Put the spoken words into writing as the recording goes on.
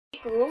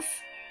Ghouls,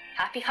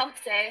 happy hump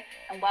day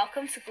and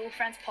welcome to Ghoul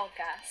Friends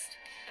podcast,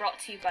 brought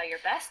to you by your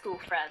best ghoul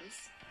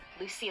friends,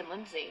 Lucy and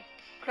Lindsay.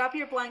 Grab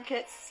your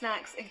blankets,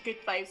 snacks and good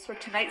vibes for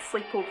tonight's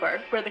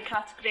sleepover, where the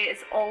category is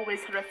always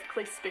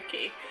horrifically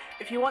spooky.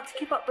 If you want to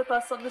keep up with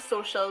us on the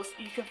socials,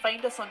 you can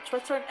find us on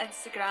Twitter and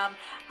Instagram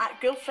at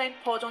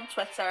GhoulFriendPod on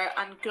Twitter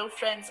and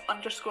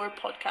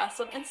GhoulFriends_podcast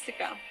on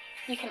Instagram.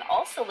 You can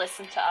also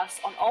listen to us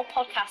on all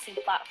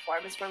podcasting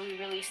platforms where we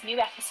release new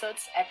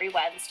episodes every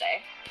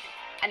Wednesday.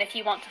 And if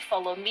you want to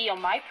follow me on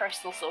my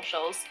personal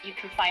socials, you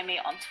can find me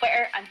on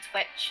Twitter and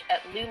Twitch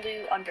at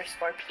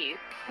Lulu_Pew.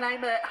 And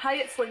I'm at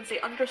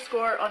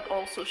HiAt'sLindsay_ on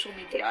all social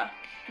media.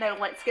 Now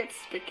let's get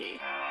spooky.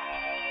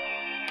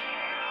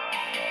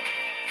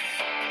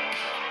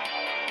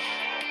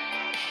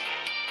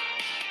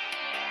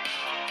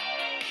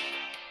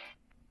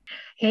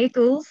 Hey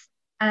ghouls,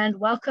 and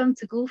welcome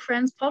to Ghoul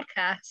Friends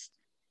podcast.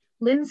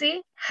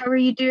 Lindsay, how are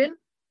you doing?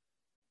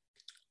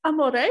 I'm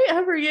alright,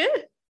 how are you?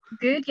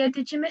 Good, yeah.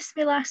 Did you miss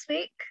me last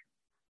week?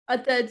 I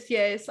did,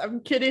 yes. I'm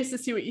curious to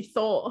see what you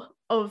thought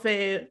of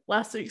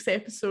last week's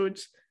episode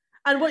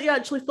and what you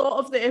actually thought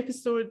of the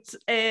episode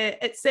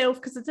itself,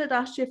 because I did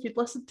ask you if you'd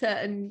listened to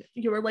it and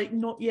you were like,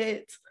 not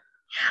yet.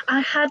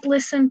 I had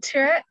listened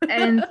to it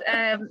and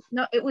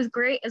no, it was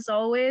great as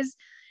always.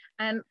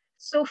 And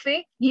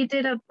Sophie, you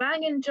did a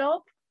banging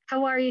job.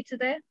 How are you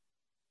today?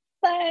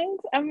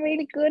 Thanks, I'm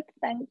really good,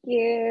 thank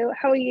you.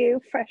 How are you?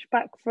 Fresh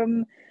back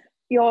from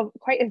your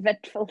quite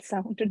eventful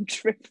sounding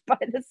trip by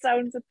the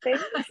sounds of things.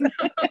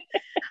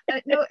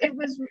 No, it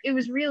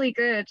was really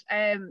good.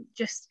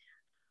 Just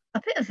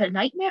a bit of a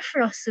nightmare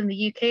for us in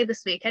the UK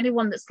this week.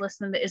 Anyone that's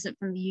listening that isn't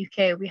from the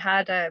UK, we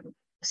had a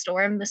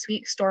storm this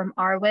week, Storm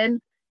Arwen.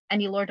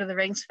 Any Lord of the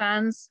Rings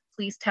fans,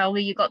 please tell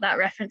me you got that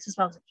reference as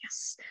well. I was like,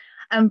 yes.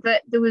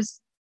 But there was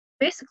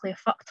basically a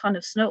fuck ton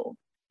of snow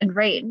and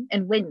rain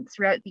and wind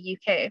throughout the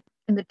UK.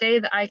 And the day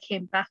that I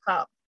came back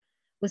up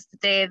was the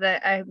day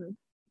that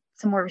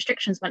some more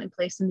restrictions went in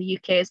place in the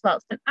UK as well.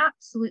 It's been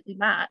absolutely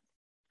mad.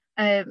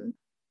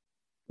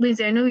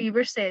 Lindsay, I know you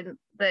were saying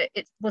that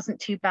it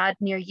wasn't too bad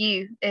near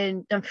you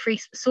in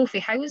Dumfries. Sophie,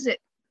 how was it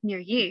near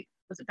you?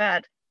 Was it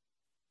bad?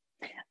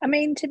 I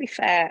mean, to be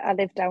fair, I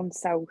live down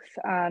south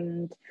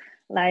and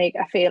like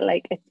I feel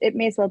like it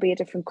may as well be a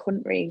different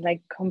country,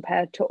 like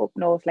compared to up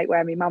north, like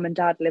where my mum and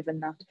dad live in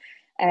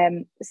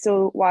that.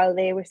 So while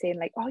they were saying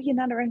like, oh, your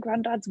nana and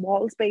granddad's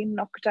wall's been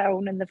knocked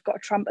down and they've got a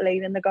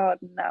trampoline in the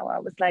garden now, I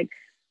was like,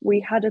 we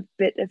had a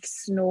bit of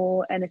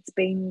snow and it's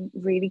been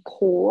really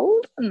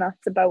cold and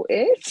that's about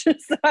it. So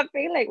I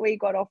feel like we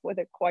got off with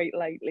it quite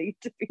lightly,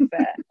 to be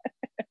fair.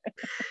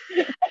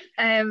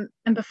 And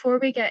before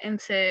we get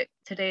into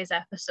today's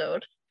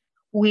episode,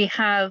 we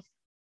have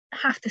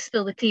to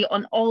spill the tea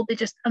on all the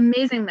just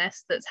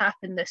amazingness that's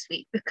happened this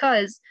week,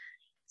 because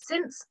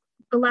since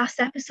the last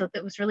episode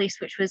that was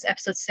released, which was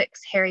episode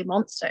 6, Hairy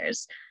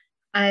Monsters,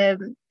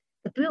 the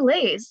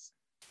Boulets,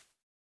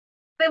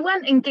 they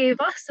went and gave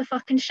us a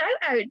fucking shout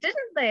out, didn't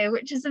they?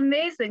 Which is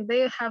amazing.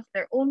 They have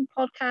their own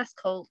podcast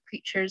called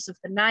Creatures of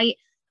the Night,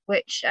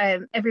 which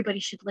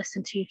everybody should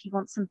listen to if you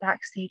want some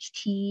backstage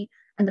tea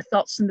and the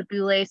thoughts from the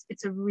Boulets.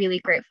 It's a really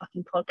great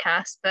fucking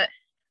podcast. But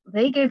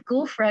they gave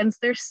Ghoul Friends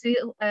their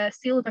seal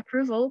of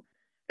approval.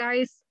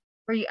 Guys,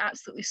 were you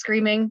absolutely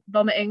screaming,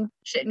 vomiting,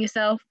 shitting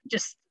yourself?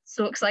 Just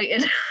so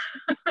excited.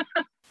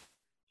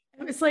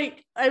 It was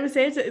like, I was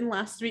editing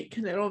last week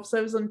and obviously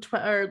I was on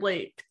Twitter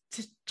like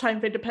to try and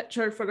find a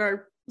picture for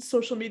our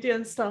social media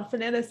and stuff,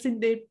 and then I seen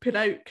they put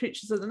out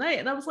Creatures of the Night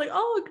and I was like,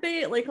 oh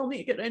great, like I'll need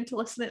to get around to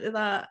listening to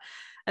that.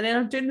 And then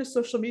I'm doing the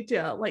social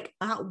media like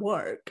at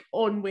work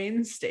on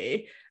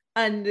Wednesday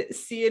and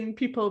seeing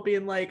people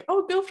being like,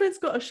 oh, Girlfriend's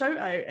got a shout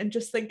out, and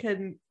just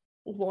thinking,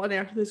 what on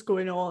earth is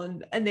going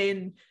on? And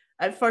then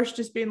at first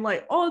just being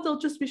like, oh, they'll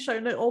just be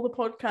shouting out all the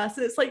podcasts.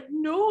 And it's like,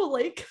 no,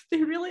 like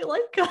they really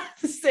like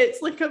us.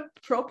 It's like a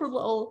proper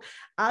little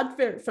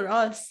advert for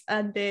us.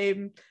 And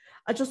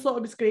I just thought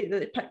it was great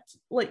that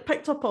they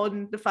picked up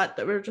on the fact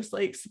that we're just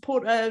like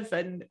supportive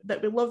and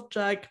that we love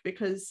drag,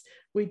 because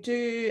we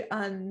do,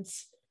 and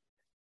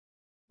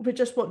we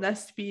just want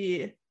this to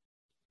be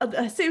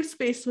a safe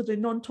space for the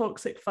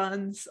non-toxic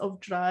fans of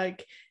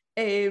drag,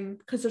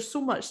 because there's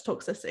so much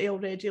toxicity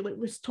already. Like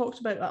we've talked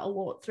about that a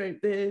lot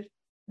throughout the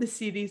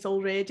series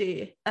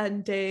already,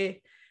 and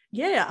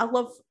yeah, I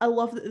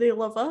love that they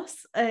love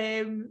us,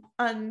 and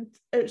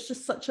it's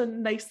just such a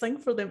nice thing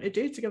for them to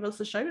do, to give us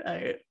a shout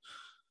out.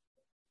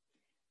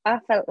 I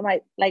felt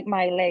like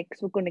my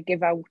legs were going to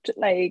give out,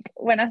 like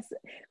when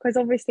because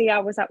obviously I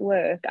was at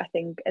work, I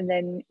think, and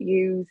then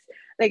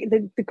like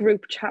the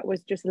group chat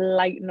was just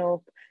lighting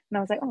up, and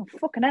I was like, oh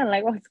fucking hell,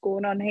 like what's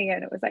going on here?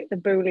 And it was like the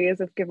Bullies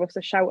have give us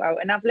a shout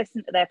out, and I've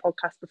listened to their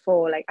podcast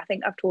before. Like I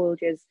think I've told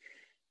you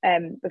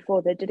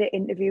before, they did an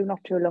interview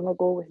not too long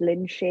ago with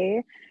Lynn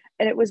Shay,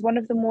 and it was one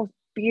of the most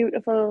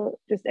beautiful,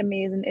 just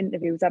amazing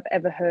interviews I've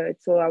ever heard.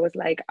 So I was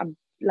like, I'm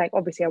like,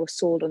 obviously I was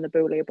sold on the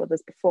Boulet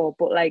brothers before,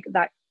 but like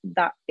that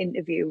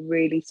interview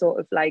really sort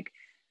of like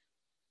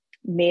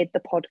made the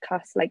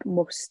podcast like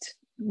must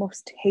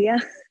must hear.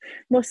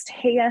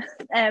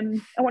 I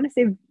want to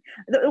say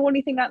the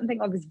only thing I can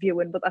think of is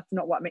viewing, but that's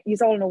not what I mean. You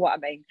all know what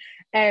I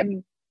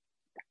mean.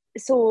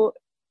 So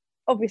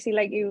obviously,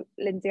 like you,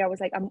 Lindsay, I was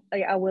like,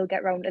 I will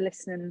get round to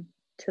listening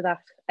to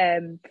that.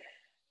 And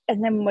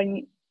then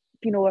when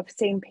I've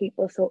seen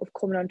people sort of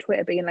coming on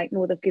Twitter being like,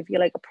 no, they'll give you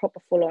like a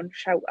proper full on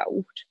shout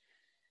out.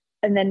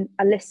 And then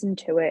I listened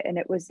to it, and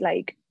it was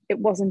like, it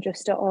wasn't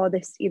just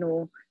this, we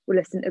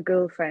listen to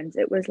Girlfriends.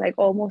 It was like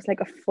almost like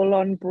a full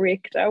on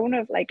breakdown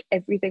of like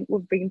everything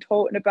we've been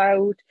talking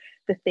about,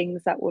 the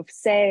things that we've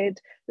said,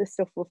 the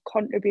stuff we've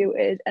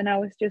contributed. And I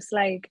was just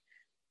like,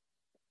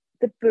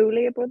 the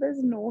Boulet brothers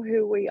know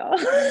who we are.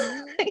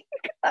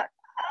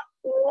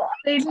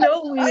 They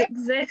know we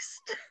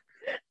exist.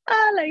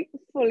 I like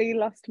fully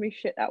lost my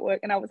shit at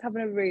work, and I was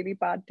having a really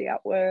bad day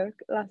at work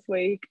last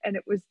week, and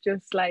it was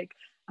just like,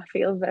 I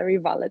feel very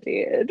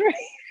validated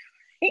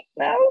right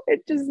now.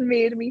 It just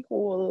made me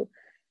whole.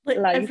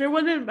 Like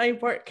everyone in my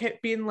work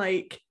kept being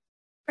like,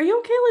 "Are you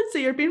okay,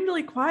 Lindsay? You're being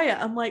really quiet."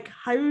 I'm like,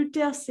 how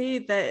do I say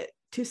that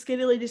to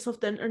Scary Ladies of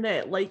the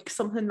Internet like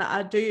something that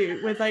I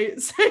do without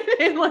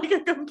sounding like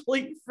a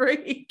complete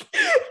freak?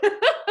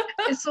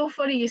 It's so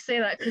funny you say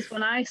that, because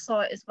when I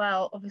saw it as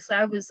well, obviously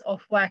I was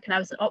off work and I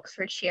was in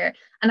Oxfordshire,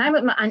 and I'm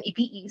at my Auntie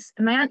Beatty's,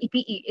 and my Auntie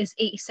Beatty is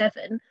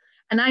 87,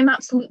 and I'm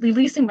absolutely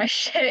losing my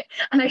shit.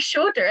 And I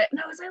showed her it, and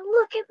I was like,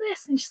 look at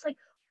this. And she's like,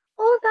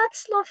 oh,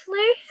 that's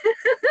lovely.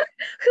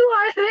 Who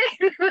are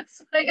they? And I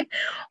was like,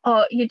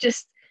 oh, you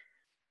just,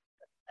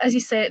 as you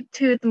said,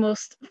 two of the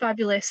most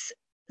fabulous,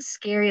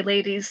 scary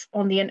ladies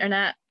on the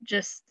internet.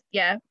 Just,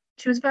 yeah,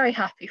 she was very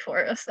happy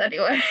for us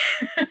anyway.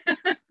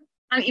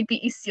 Auntie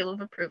Beatty's seal of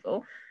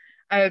approval.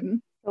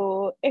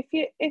 So if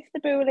the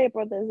Boulet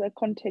brothers are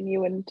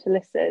continuing to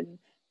listen,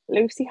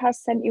 Lucy has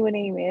sent you an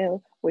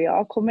email. We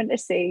are coming to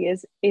see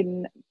is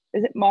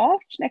it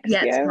March next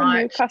year March.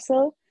 in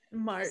Newcastle?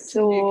 March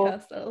so in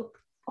Newcastle.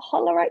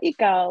 Holler at you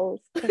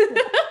girls.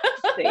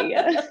 See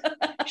ya.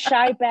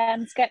 Shy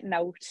Ben's getting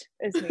out,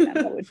 as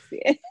Nina would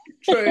say.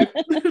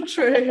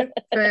 True.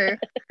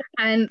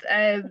 And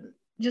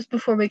just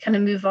before we kind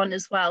of move on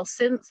as well,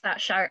 since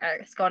that shout out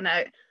has gone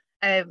out,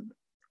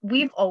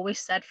 we've always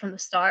said from the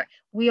start,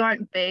 we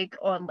aren't big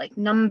on like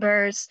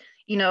numbers.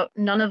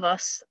 None of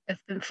us have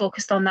been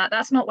focused on that.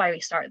 That's not why we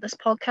started this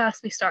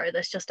podcast. We started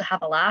this just to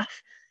have a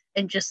laugh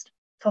and just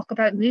talk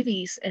about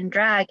movies and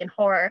drag and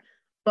horror.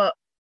 But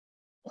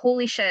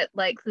holy shit,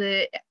 like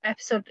the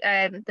episode,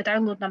 the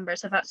download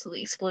numbers have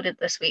absolutely exploded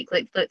this week,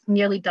 like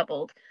nearly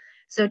doubled.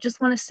 So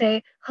just want to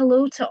say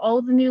hello to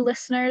all the new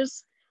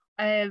listeners.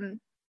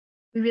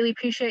 We really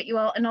appreciate you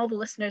all, and all the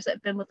listeners that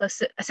have been with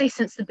us. I say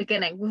since the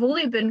beginning. We've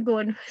only been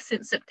going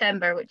since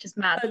September, which is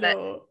mad.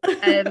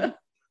 But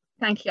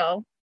thank you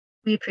all.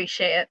 We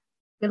appreciate it.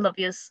 We love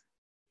yous.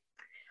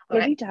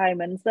 Bloody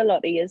diamonds, the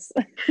lot of yous.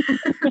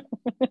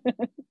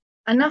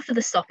 Enough of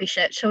the soppy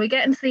shit. Shall we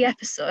get into the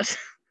episode?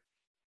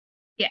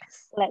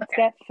 Yes. Let's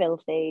get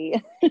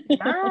filthy.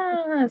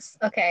 Yes.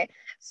 Okay.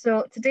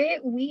 So today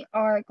we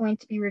are going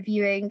to be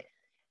reviewing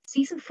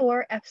season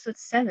 4, episode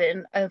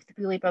 7 of the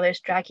Boulet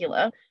Brothers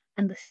Dragula.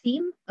 And the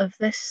theme of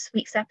this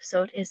week's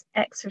episode is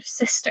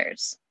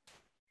Exorcisters.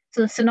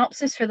 So the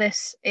synopsis for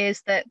this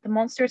is that the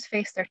monsters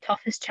face their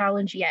toughest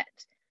challenge yet,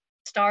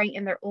 starring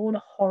in their own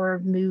horror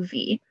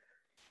movie.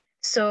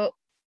 So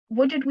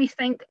what did we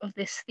think of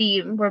this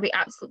theme? Were we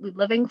absolutely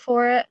living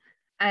for it?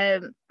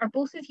 Are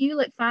both of you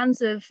like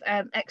fans of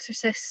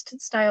Exorcist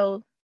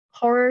style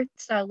horror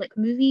style like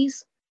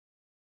movies?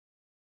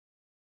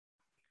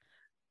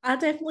 I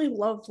definitely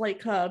love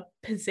like a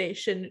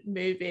possession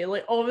movie.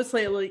 Like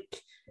obviously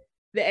like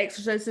The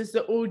Exorcist is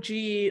the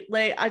OG.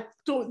 Like I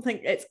don't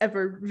think it's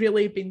ever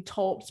really been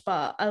topped,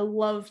 but I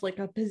love like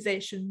a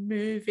possession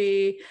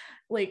movie,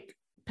 like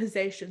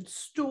possession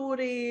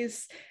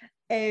stories.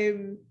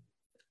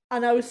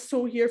 And I was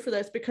so here for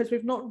this because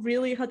we've not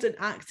really had an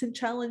acting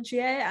challenge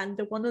yet, and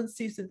the one on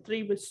season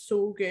 3 was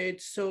so good.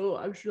 So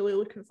I was really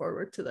looking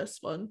forward to this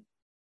one.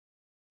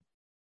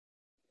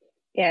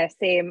 Yeah,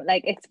 same.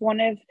 Like it's one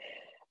of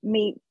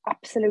me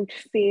absolute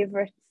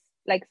favourite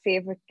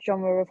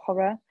genre of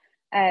horror.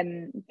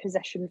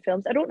 Possession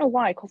films. I don't know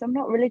why, because I'm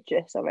not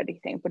religious or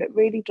anything, but it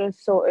really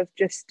does sort of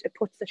just, it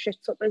puts the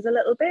shits up as a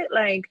little bit,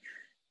 like,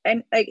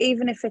 and like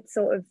even if it's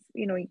sort of,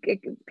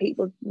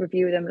 people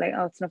review them like,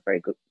 oh, it's not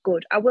very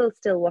good, I will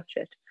still watch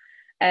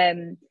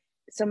it.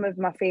 Some of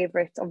my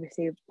favorites,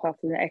 obviously apart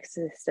from The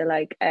Exorcist, are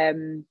like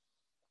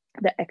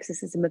The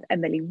Exorcism of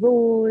Emily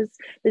Rose.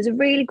 There's a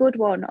really good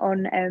one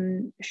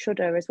on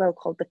Shudder as well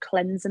called The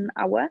Cleansing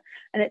Hour,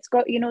 and it's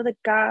got the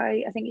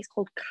guy, I think he's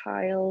called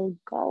Kyle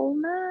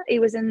Gallner. He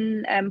was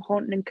in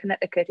Haunting in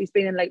Connecticut. He's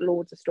been in like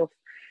loads of stuff,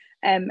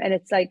 and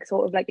it's like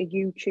sort of like a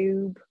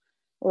YouTube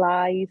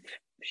live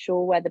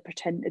show where they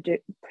pretend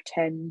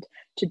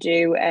to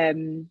do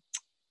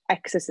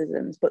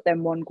exorcisms, but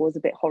then one goes a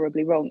bit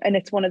horribly wrong, and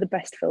it's one of the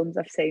best films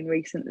I've seen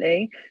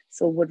recently,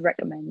 so would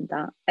recommend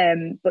that.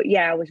 But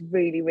yeah, I was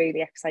really,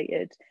 really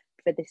excited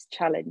for this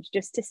challenge,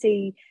 just to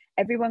see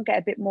everyone get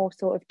a bit more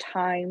sort of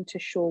time to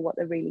show what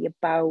they're really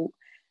about,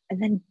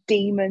 And then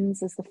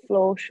Demons as the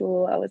floor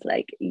show. I was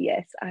like,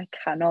 yes, I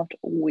cannot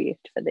wait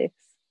for this.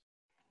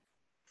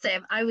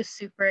 Same. I was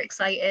super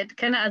excited.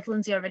 Kind of as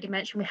Lindsay already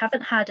mentioned, we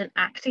haven't had an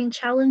acting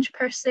challenge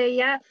per se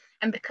yet.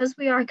 And because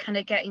we are kind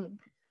of getting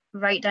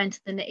right down to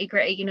the nitty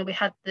gritty, you know, we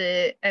had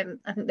the,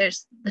 I think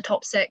there's the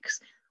top 6.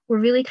 We're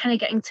really kind of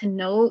getting to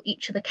know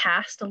each of the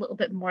cast a little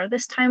bit more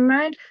this time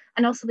around.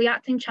 And also the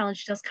acting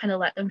challenge does kind of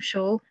let them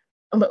show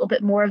a little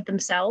bit more of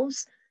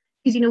themselves.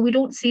 Because, you know, we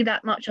don't see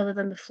that much other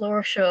than the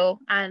floor show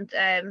and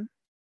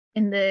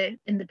in the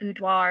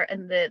boudoir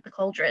and the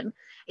cauldron.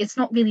 It's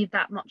not really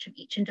that much of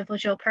each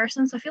individual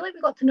person. So I feel like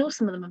we got to know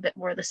some of them a bit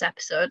more this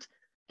episode.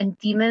 And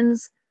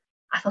demons,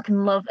 I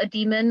fucking love a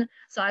demon.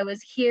 So I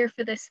was here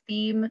for this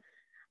theme.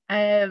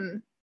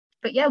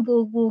 But yeah,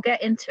 we'll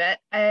get into it.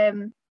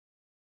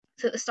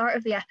 So at the start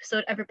of the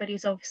episode,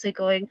 everybody's obviously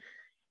going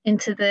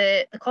into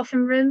the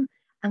coffin room,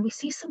 and we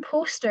see some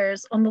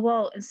posters on the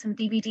wall and some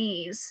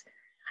DVDs.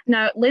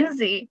 Now,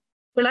 Lindsay,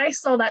 when I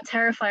saw that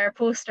Terrifier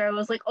poster, I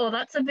was like, oh,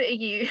 that's a bit of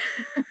you.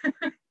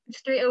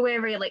 Straight away,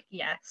 where you're like,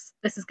 yes,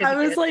 this is good. I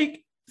was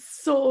like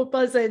so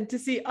buzzing to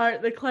see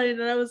Art the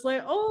Clown, and I was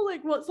like, oh,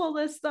 like, what's all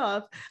this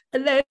stuff?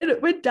 And then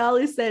when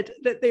Dali said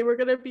that they were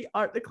going to be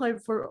Art the Clown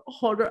for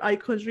Horror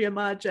Icons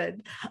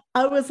Reimagined,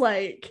 I was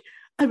like,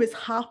 I was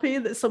happy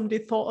that somebody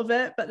thought of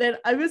it, but then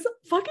I was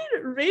fucking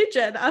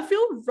raging. I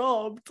feel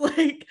robbed.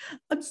 Like,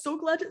 I'm so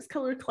glad it's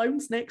Killer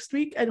Clowns next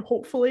week, and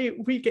hopefully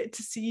we get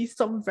to see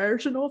some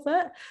version of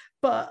it.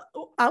 But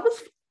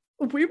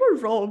we were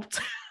robbed.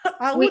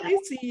 I want to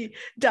see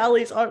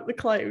Dali's Art the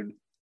Clown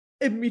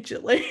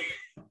immediately.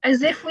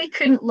 As if we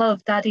couldn't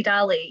love Daddy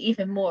Dali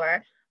even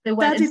more. They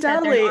went Daddy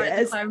instead Dali Art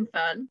the Clown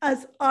fan.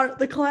 As Art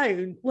the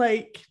Clown,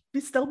 like,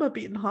 he's still my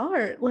beating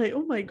heart. Like,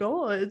 oh my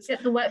god.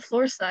 Get the wet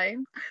floor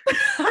sign.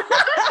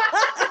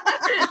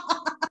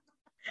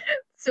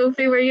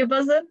 Sophie, were you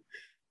buzzing?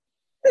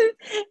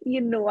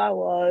 You know I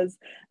was.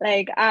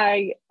 Like,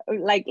 I,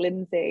 like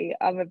Lindsay,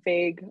 I'm a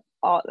big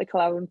Art the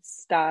Clown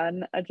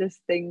stan. I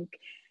just think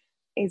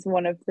he's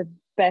one of the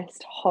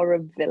best horror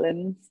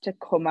villains to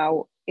come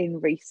out in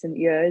recent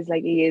years.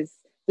 Like, he is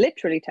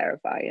literally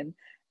terrifying.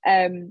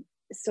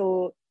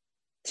 So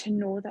to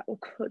know that we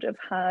could have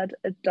had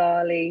a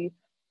Dali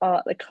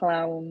Art the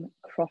Clown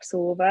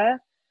crossover,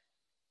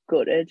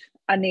 gutted.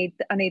 I need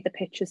the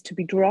pictures to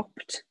be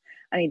dropped.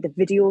 I need the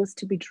videos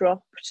to be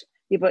dropped.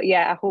 Yeah, but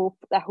yeah,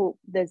 I hope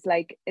there's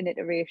like an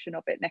iteration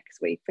of it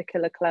next week for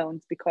Killer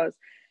Clowns, because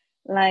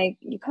like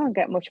you can't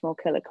get much more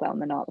Killer Clown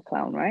than Art the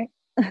Clown, right?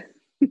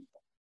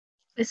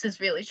 This is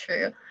really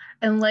true.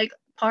 And like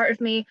part of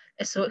me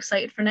is so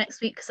excited for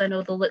next week because I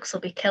know the looks will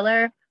be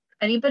killer.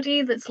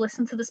 Anybody that's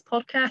listened to this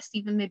podcast,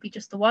 even maybe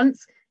just the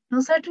once,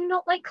 knows I do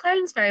not like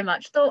clowns very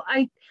much. Though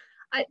I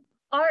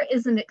Art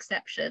is an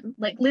exception.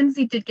 Like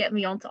Lindsay did get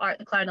me onto Art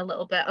the Clown a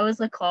little bit. I was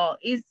like, oh,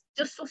 he's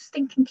just so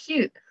stinking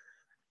cute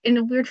in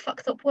a weird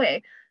fucked up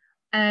way.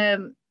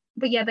 But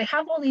yeah, they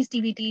have all these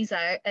DVDs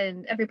out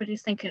and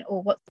everybody's thinking,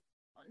 oh, what's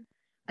on?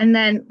 And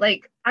then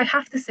like I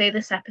have to say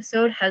this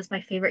episode has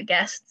my favorite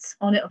guests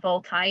on it of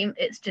all time.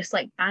 It's just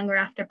like banger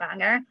after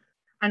banger.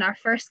 And our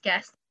first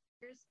guest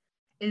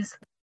is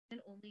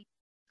only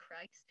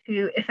Christ,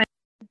 who if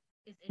anyone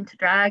is into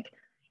drag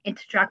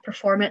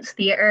performance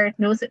theatre,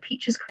 knows that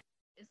Peaches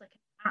is like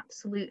an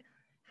absolute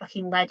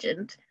fucking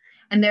legend.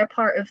 And they're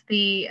part of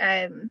the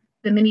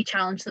mini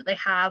challenge that they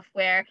have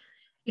where,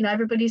 you know,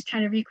 everybody's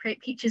trying to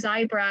recreate Peaches'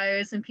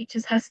 eyebrows and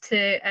Peaches has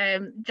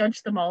to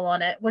judge them all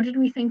on it. What did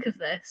we think of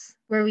this?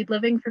 Were we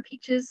living for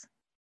Peaches?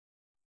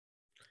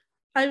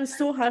 I was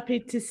so happy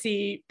to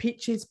see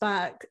Peaches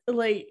back.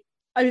 Like,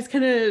 I was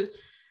kind of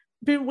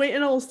been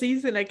waiting all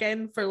season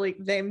again for like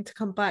them to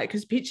come back,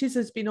 because Peaches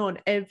has been on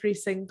every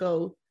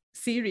single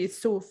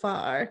series so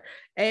far.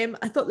 I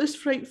thought this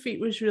Fright Feet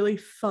was really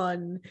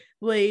fun.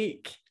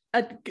 Like,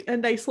 a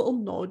nice little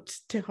nod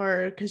to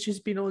her because she's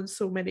been on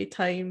so many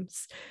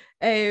times.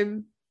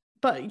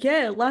 But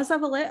yeah, Laz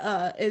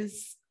Avaleta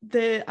is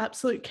the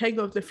absolute king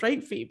of the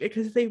Fright Feet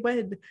because they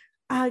win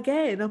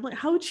again. I'm like,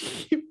 how do you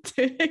keep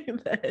doing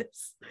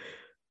this?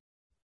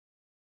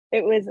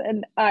 It was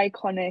an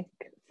iconic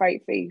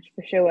Fright Feet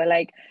for sure.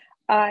 Like,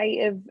 I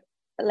have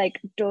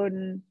like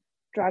done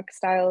drag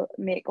style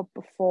makeup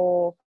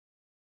before,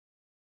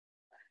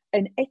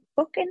 and it's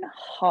fucking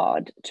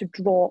hard to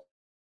draw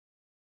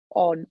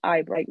on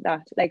eyebrow like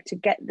that, like to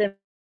get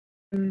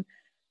them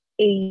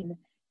in,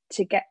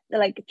 to get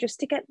like just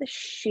to get the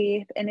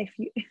shape. And if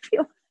you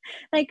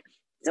like,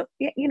 so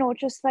you know,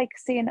 just like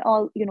seeing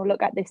all, you know,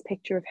 look at this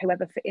picture of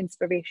whoever for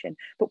inspiration,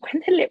 but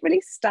when they're literally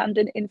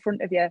standing in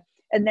front of you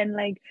and then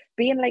like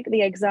being like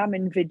the exam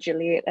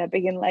invigilator,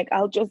 being like,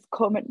 I'll just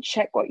come and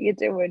check what you're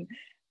doing,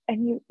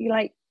 and you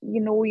like, you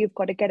know, you've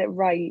got to get it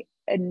right,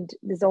 and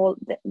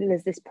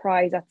there's this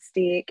prize at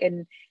stake.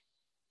 And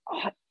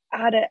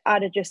I'd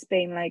have just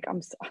been like,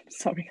 I'm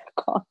sorry,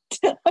 I can't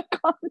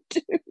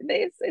do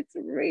this. It's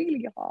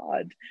really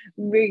hard.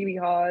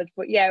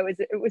 But yeah,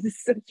 it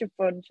was such a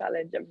fun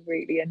challenge. I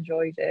really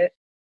enjoyed it.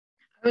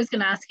 I was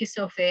going to ask you,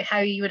 Sophie, how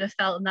you would have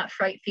felt in that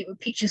fright feat with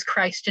Peaches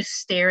Christ just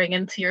staring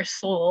into your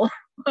soul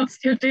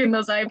whilst you're doing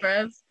those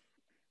eyebrows.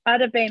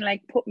 I'd have been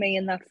like, put me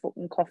in that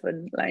fucking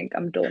coffin. Like,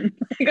 I'm done.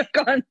 Like,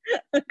 I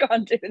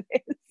can't do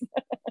this.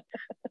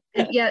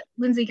 And yeah,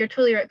 Lindsay, you're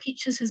totally right.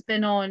 Peaches has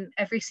been on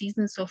every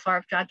season so far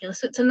of Dragula,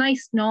 so it's a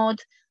nice nod.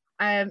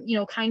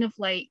 Kind of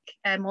like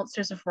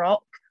Monsters of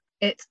Rock.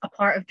 It's a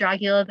part of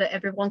Dragula that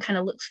everyone kind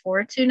of looks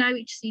forward to now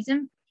each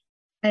season.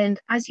 And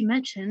as you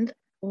mentioned,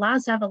 La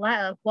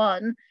Zavaleta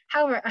won.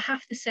 However, I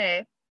have to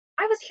say,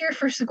 I was here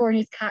for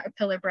Sigourney's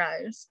caterpillar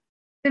brows.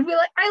 They'd be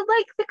like, I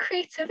like the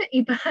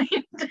creativity behind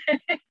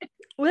it.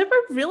 They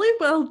were really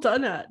well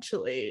done,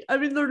 actually. I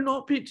mean, they're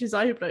not Peach's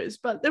eyebrows,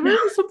 but they were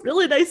some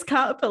really nice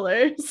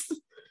caterpillars.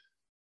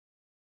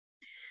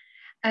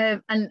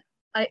 And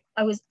I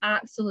was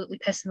absolutely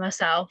pissing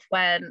myself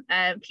when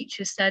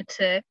Peaches said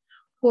to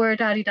poor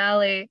Daddy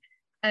Dally,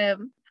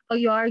 oh,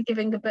 you are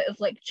giving a bit of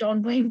like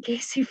John Wayne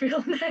Gacy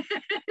realness.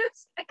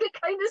 I could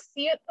kind of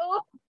see it though.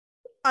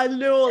 I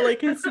know,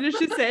 like as soon as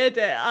she said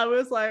it, I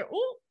was like,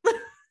 oh,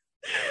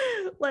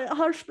 like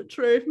harsh but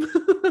true.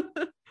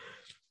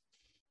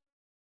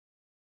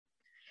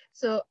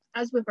 So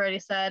as we've already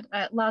said,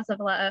 La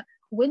Zavaleta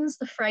wins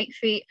the fright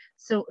feat,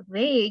 so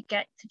they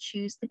get to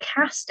choose the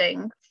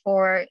casting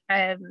for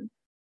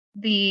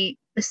the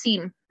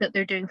scene that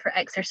they're doing for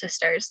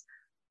Exorcisters.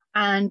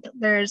 And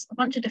there's a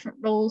bunch of different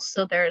roles.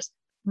 So there's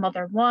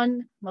Mother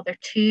 1, Mother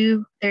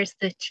 2, there's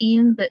the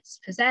teen that's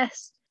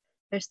possessed,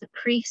 there's the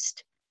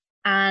priest,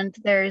 and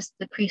there's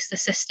the priest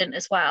assistant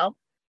as well.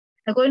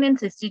 Now going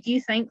into this, did you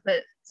think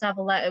that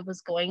Zavaleta was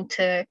going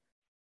to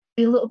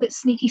be a little bit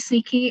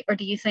sneaky, or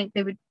do you think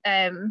they would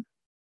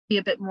be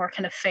a bit more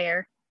kind of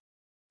fair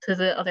to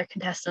the other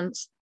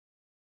contestants?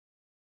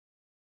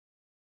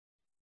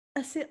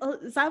 I say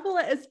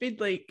Zavaleta has been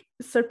like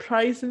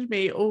surprising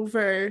me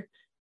over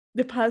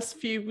the past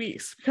few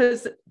weeks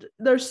because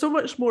there's so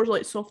much more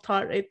like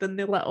soft-hearted than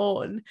they let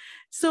on.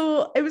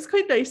 So it was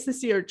quite nice to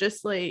see her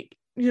just like,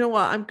 you know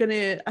what, I'm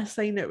gonna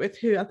assign it with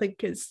who I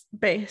think is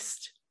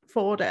best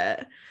for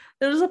it.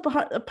 There's a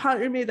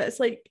part of me that's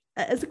like,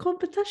 it is a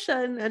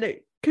competition and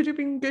it could have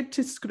been good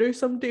to screw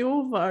somebody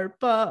over,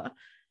 but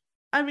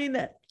I mean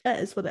it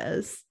is what it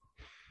is.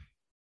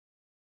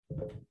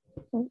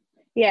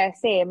 Yeah,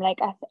 same. Like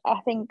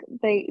I think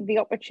the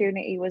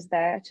opportunity was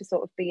there to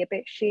sort of be a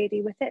bit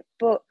shady with it,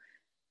 but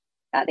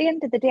at the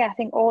end of the day, I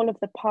think all of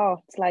the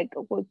parts like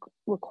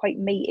were quite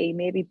meaty,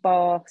 maybe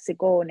bar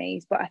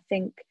Sigourney's, but I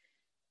think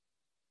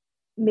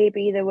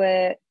maybe they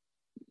were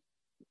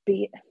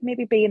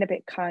maybe being a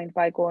bit kind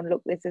by going,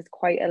 look, this is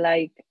quite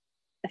a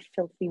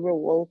filthy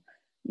role.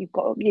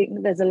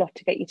 There's a lot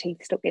to get your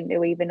teeth stuck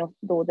into, even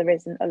though there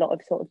isn't a lot of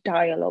sort of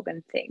dialogue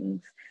and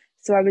things.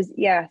 So I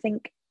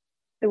think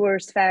they were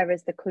as fair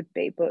as they could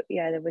be, but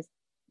yeah,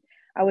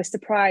 I was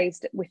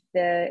surprised with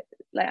I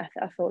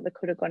thought they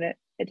could have gone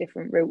a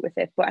different route with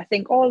it, but I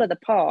think all of the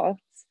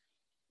parts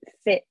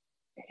fit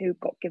who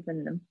got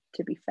given them,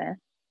 to be fair.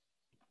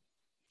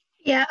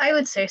 Yeah, I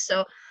would say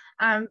so.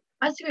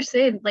 As you were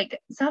saying, like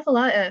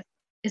Zavaleta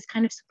is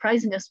kind of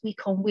surprising us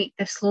week on week.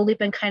 They've slowly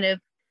been kind of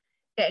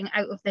getting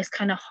out of this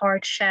kind of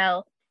hard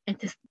shell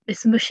into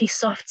this mushy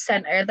soft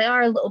center. They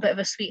are a little bit of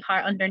a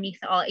sweetheart underneath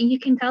it all, and you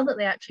can tell that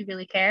they actually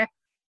really care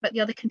about the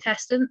other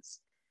contestants.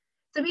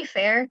 To be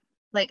fair,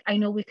 like I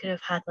know we could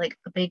have had like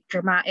a big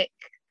dramatic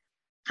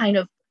kind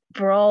of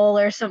brawl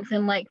or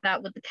something like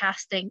that with the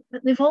casting,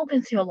 but they've all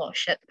been through a lot of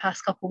shit the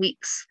past couple of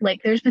weeks.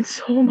 Like there's been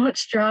so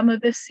much drama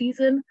this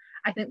season.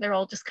 I think they're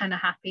all just kind of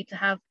happy to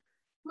have a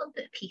little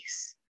bit of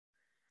peace.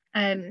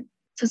 So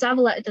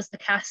Zavaleta does the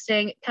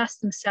casting, casts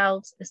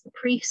themselves as the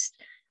priest,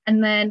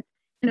 and then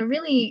in a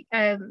really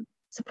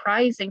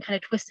surprising kind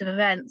of twist of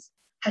events,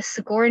 has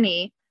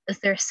Sigourney as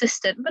their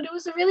assistant. But it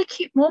was a really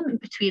cute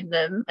moment between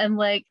them, and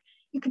like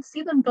you could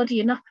see them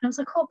buddying up, and I was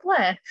like, oh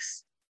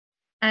bless.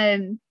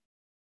 And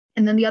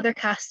then the other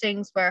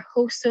castings were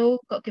Hoso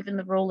got given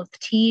the role of the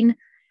teen,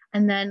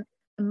 and then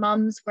the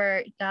mums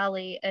were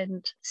Dali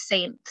and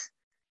Saint.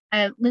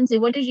 Lindsay,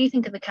 what did you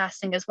think of the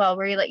casting as well?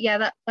 Were you like, yeah,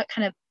 that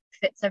kind of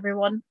fits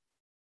everyone?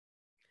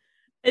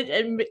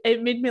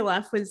 It made me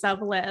laugh when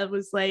Zavaleta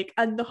was like,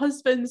 and the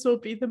husbands will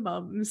be the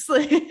mums,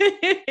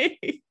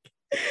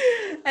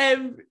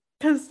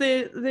 because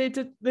they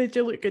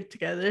do look good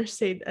together,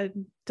 Saint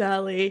and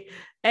Dali.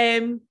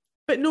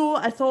 But no,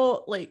 I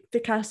thought like the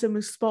casting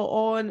was spot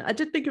on. I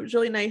did think it was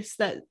really nice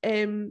that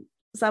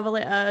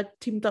Zavaleta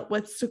teamed up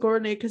with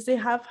Sigourney, because they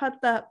have had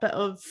that bit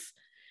of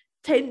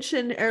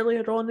tension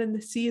earlier on in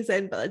the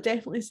season, but it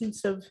definitely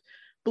seems to have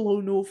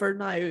blown over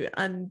now,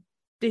 and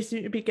they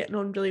seem to be getting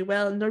on really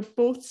well, and they're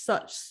both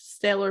such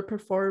stellar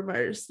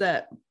performers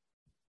that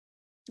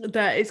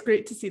it's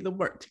great to see them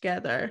work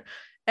together.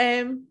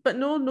 But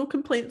no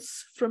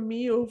complaints from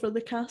me over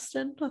the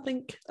casting. I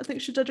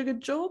think she did a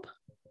good job.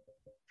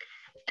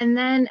 And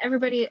then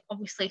everybody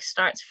obviously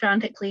starts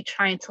frantically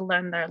trying to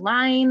learn their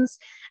lines,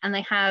 and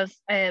they have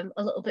a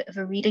little bit of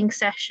a reading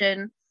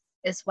session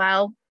as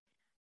well.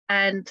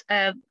 And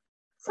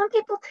some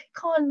people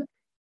take on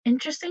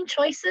interesting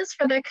choices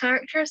for their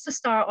characters to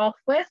start off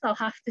with. I'll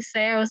have to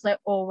say, I was like,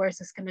 oh, where's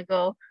this going to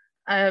go?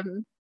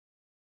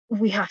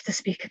 We have to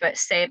speak about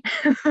Saint.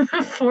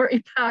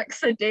 40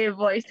 packs a day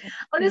voice.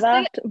 Honestly,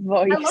 that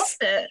voice. I loved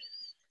it.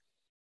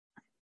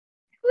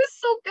 It was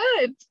so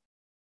good.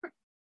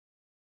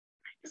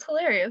 It's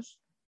hilarious.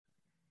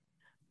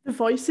 The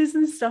voices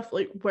and stuff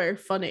like were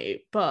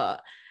funny,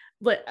 but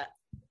like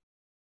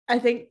I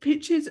think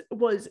Peaches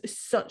was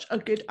such a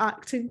good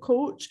acting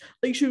coach.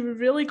 Like she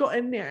really got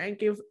in there and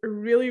gave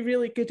really,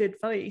 really good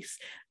advice.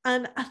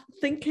 And I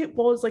think it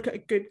was like a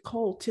good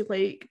call to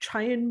like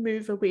try and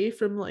move away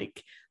from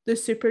like the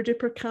super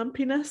duper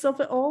campiness of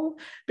it all,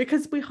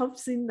 because we have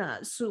seen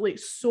that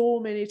so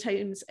many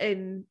times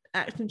in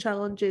acting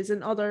challenges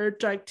and other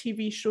drag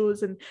TV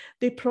shows, and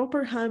they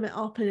proper ham it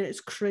up and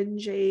it's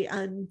cringy.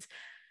 And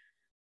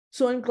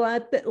so I'm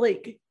glad that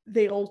like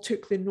they all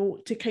took the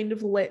note to kind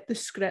of let the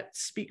script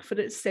speak for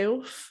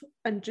itself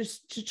and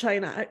just to try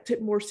and act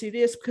it more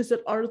serious, because there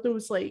are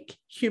those like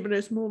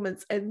humorous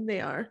moments in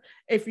there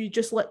if you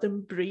just let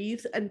them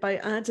breathe. And by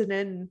adding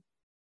in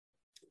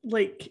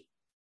like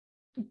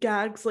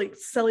gags, like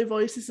silly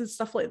voices and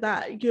stuff like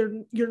that,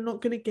 you're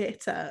not going to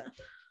get it.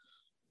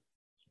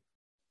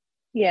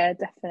 Yeah,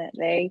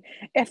 definitely.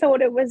 I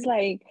thought it was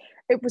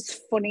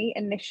funny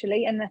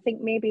initially, and I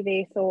think maybe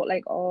they thought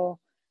like, oh,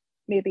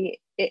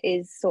 maybe it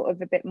is sort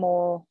of a bit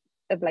more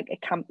of like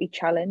a campy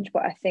challenge.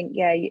 But I think,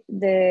 yeah,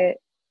 the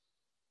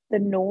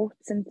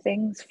notes and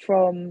things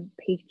from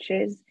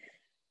Peaches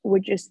were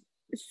just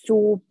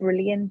so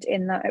brilliant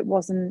in that it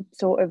wasn't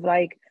sort of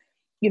like,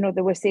 you know,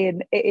 they were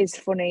saying it is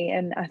funny,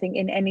 and I think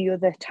in any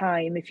other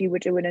time, if you were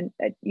doing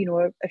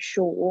a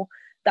show,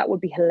 that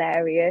would be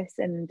hilarious,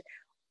 and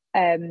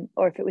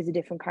or if it was a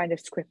different kind of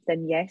script,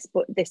 then yes,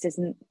 but this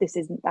isn't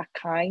that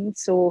kind.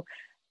 So,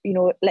 you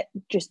know,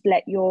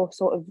 let your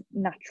sort of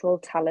natural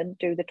talent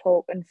do the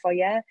talking for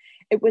you.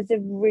 It was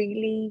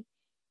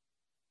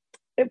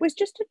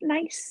just a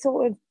nice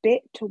sort of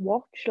bit to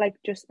watch, like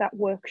just that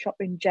workshop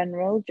in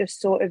general, just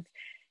sort of,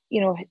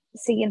 you know,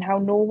 seeing how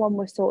no one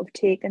was sort of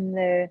taking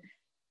the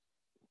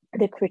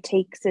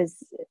critiques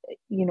as,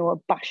 you know, a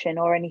bashing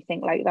or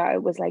anything like that.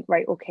 It was like,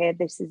 right, okay,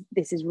 this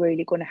is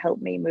really going to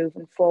help me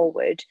moving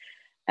forward.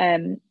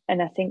 And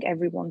I think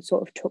everyone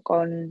sort of took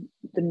on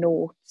the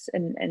notes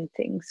and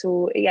things.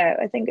 So yeah,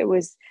 I think it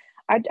was,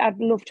 I'd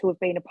love to have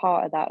been a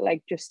part of that,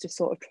 like just to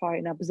sort of try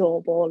and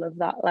absorb all of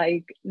that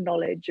like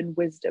knowledge and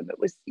wisdom. It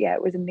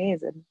was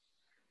amazing.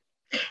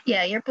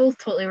 Yeah, you're both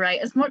totally right.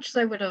 As much as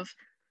I would have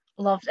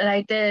loved, and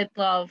I did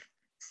love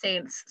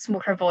Saint's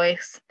smoker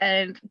voice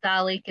and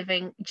Dali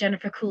giving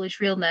Jennifer Coolidge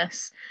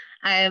realness,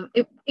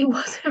 it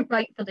wasn't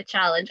right for the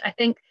challenge. I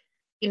think,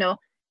 you know,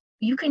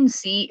 you can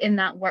see in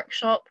that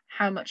workshop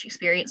how much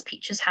experience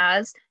Peaches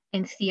has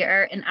in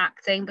theatre and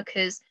acting,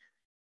 because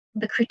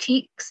the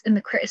critiques and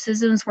the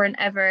criticisms weren't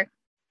ever,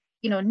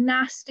 you know,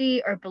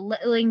 nasty or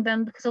belittling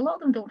them, because a lot of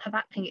them don't have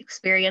acting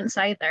experience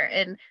either.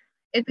 And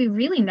it'd be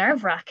really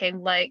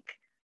nerve-wracking. Like,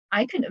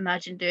 I couldn't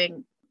imagine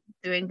doing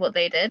what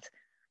they did.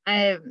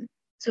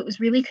 So it was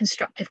really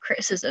constructive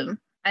criticism.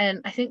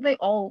 And I think they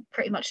all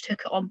pretty much took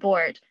it on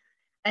board.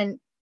 And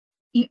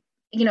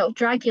you know,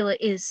 Dragula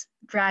is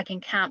drag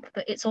and camp,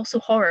 but it's also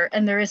horror,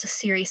 and there is a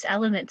serious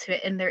element to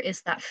it, and there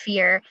is that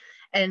fear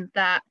and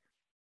that,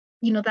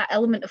 you know, that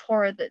element of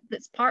horror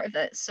that's part of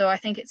it. So I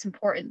think it's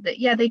important that,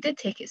 yeah, they did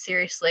take it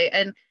seriously,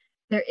 and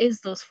there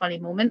is those funny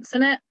moments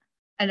in it.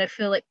 And I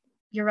feel like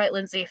you're right,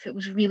 Lindsay, if it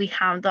was really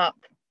hammed up,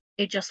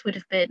 it just would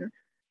have been,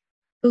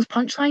 those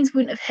punchlines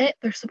wouldn't have hit.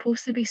 They're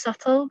supposed to be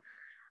subtle.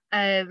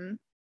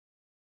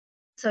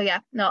 So yeah,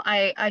 no,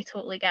 I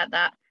totally get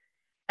that.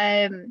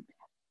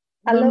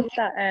 I love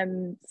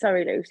that.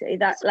 Sorry, Lucy.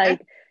 That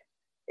like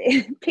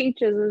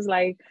Peaches was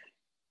like,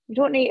 you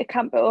don't need to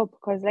camp it up,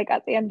 because like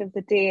at the end of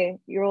the day,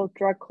 you're all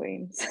drag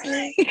queens.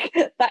 Like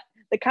that,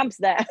 the camp's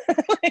there.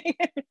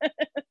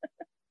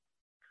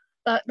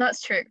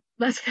 That's true.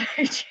 That's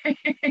very true.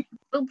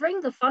 They'll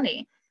bring the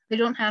funny. They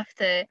don't have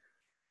to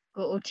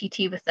go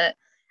OTT with it.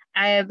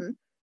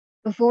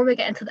 Before we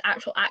get into the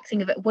actual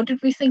acting of it, what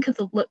did we think of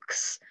the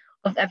looks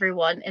of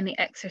everyone in the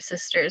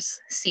Exorcisters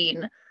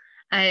scene?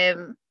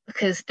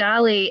 Because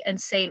Dali and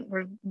Saint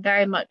were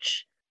very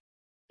much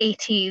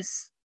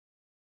 80s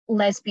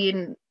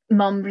lesbian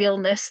mum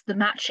realness. The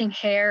matching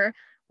hair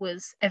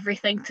was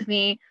everything to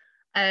me.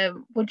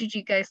 What did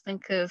you guys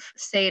think of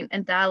Saint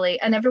and Dali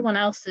and everyone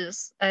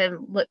else's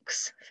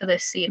looks for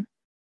this scene?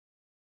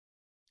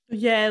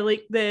 Yeah,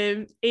 like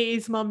the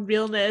 80s mum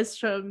realness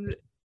from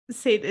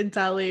Saint and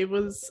Dali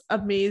was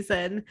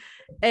amazing.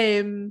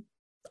 I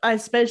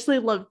especially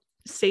loved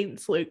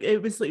Saint's look.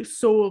 It was like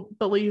so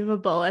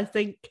believable. I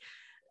think,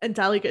 and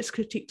Dali gets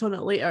critiqued on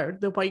it later,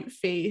 the white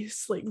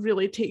face like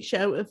really takes you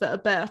out of it a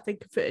bit. I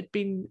think if it had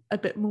been a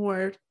bit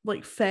more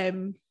like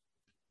femme,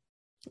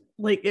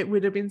 like it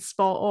would have been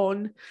spot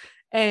on.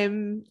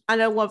 And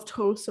I loved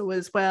Hoso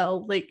as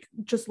well, like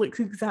just looks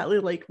exactly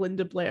like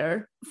Linda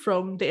Blair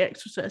from The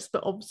Exorcist,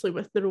 but obviously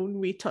with their own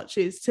wee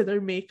touches to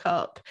their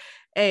makeup.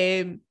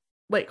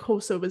 like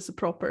Hoso was a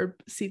proper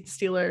seed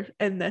stealer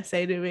in this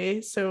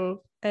anyway.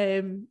 So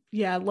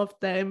yeah, I loved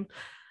them.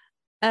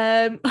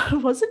 I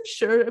wasn't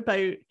sure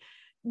about,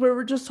 we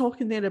were just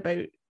talking there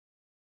about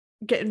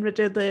getting rid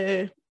of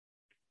the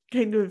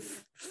kind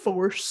of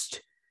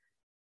forced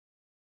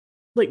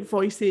like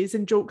voices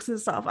and jokes and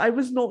stuff. I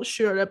was not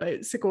sure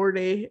about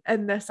Sigourney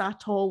in this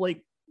at all,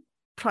 like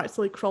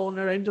practically crawling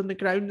around on the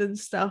ground and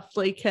stuff.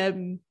 Like,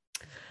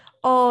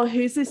 oh,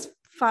 who's this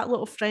fat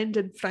little friend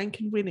in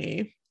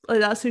Frankenweenie? Like,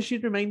 that's who she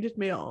reminded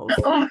me of.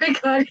 Oh my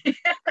god.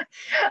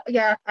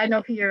 Yeah, I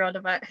know who you're on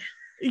about.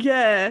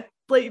 Yeah,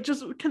 like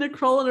just kind of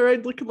crawling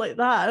around looking like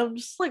that. I'm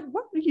just like,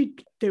 what are you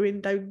doing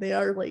down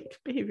there? Like,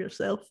 behave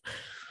yourself.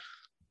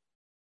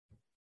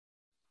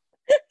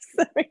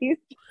 Sorry,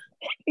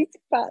 he's a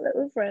fat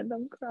little friend.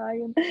 I'm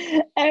crying.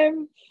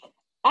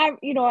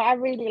 I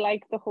really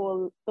like the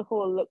whole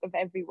look of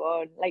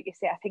everyone. Like you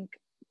say, I think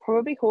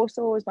probably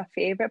Hoso was my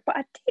favorite, but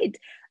I did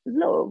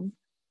love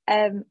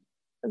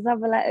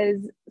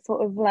Zavaletta's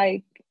sort of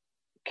like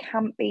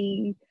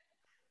campy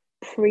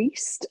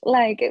priest.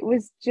 Like it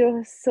was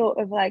just sort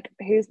of like,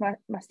 here's my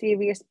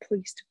serious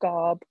priest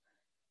garb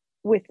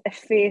with a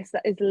face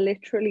that is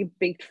literally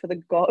beat for the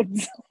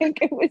gods. Like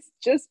it was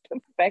just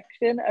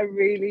perfection. I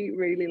really,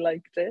 really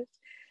liked it.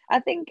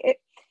 I think it,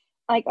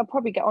 like, I'll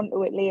probably get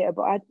onto it later,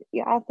 but I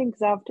think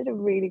Zav did a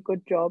really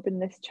good job in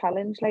this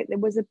challenge. Like there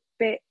was a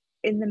bit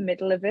in the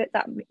middle of it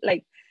that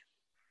like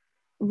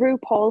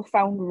RuPaul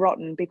found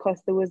rotten, because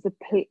there was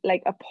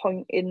a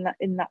point in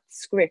that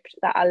script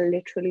that I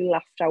literally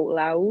laughed out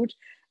loud,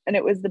 and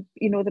it was the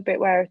bit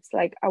where it's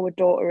like, our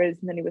daughter is,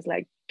 and then he was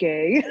like,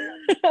 gay.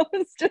 I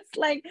was just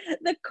like,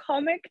 the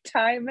comic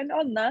timing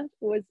on that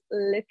was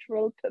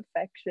literal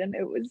perfection.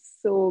 It was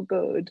so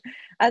good,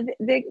 and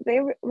they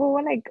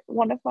were like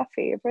one of my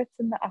favorites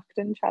in the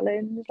acting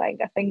challenge. Like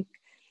I think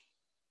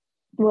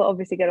we'll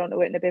obviously get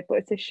onto it in a bit, but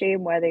it's a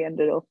shame where they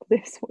ended up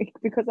this week,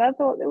 because I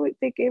thought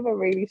they gave a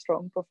really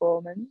strong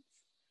performance.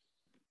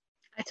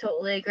 I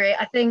totally agree.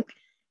 I think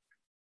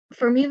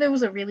for me, there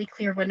was a really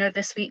clear winner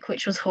this week,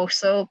 which was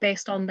Hoso,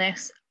 based on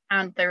this,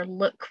 and their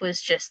look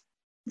was just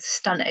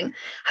stunning.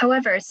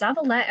 However,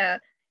 Zavaleta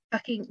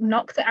fucking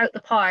knocked it out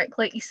the park.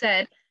 Like you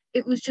said,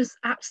 it was just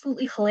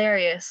absolutely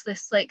hilarious.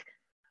 This like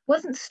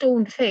wasn't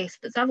stoned face,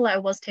 but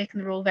Zavaleta was taking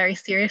the role very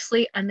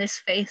seriously, and this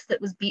face that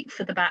was beat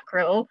for the back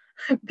row,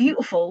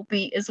 beautiful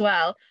beat as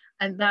well.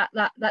 And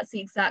that's the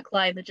exact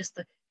line, that just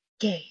the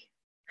gay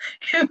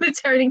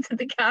returning to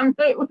the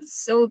camera. It was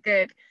so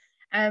good.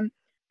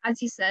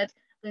 As you said,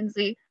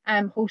 Lindsay,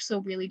 Hoso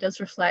really does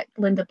reflect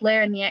Linda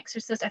Blair in The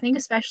Exorcist. I think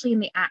especially in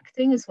the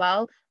acting as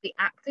well. The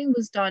acting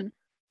was done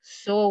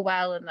so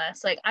well in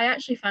this. Like I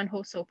actually found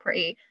Hoso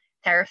pretty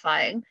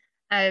terrifying.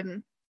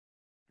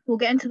 We'll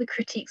get into the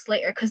critiques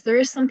later, because there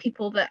is some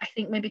people that I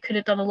think maybe could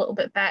have done a little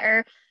bit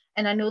better.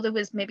 And I know there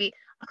was maybe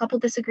a couple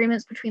of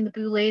disagreements between the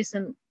Boulets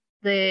and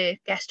the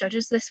guest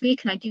judges this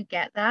week, and I do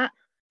get that.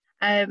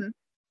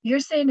 You're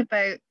saying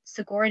about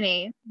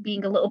Sigourney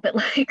being a little bit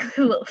like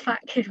the little fat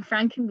kid in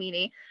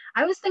Frankenweenie.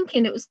 I was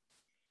thinking it was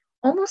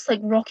almost like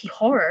Rocky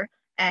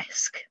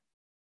Horror-esque.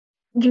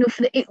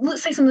 It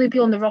looks like something would be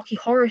on the Rocky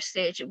Horror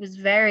stage. It was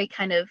very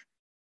kind of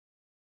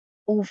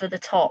over the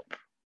top.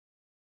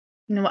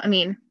 You know what I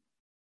mean?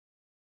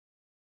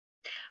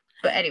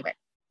 But anyway.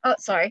 Oh,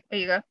 sorry. There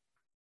you go.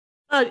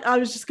 I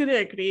was just gonna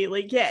agree.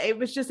 Like, yeah, it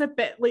was just a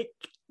bit like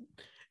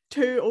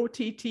too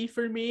OTT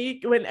for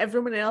me, when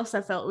everyone else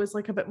I felt was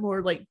like a bit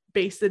more like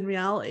based in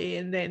reality,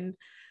 and then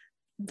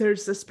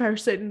there's this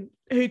person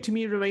who to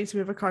me reminds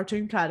me of a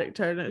cartoon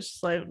character, and it's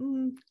just like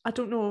I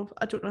don't know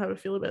how I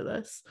feel about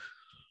this.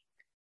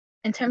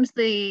 In terms of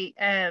the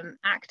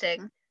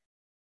acting,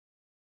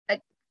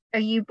 were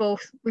you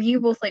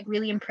both like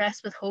really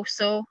impressed with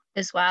Hoso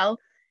as well?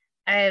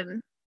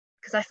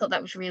 Because I thought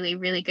that was really,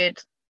 really good.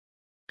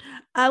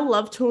 I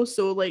loved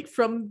Hoso, like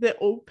from the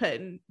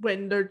open,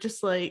 when they're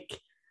just like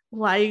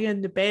lying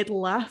in the bed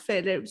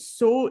laughing. It was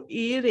so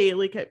eerie,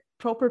 like it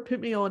proper put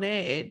me on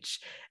edge.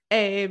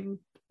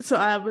 So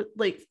I would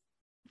like,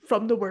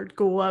 from the word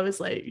go, I was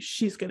like,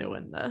 she's gonna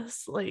win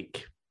this,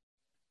 like,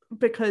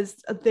 because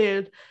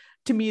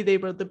to me they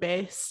were the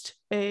best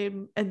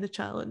in the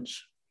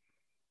challenge.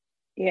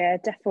 Yeah,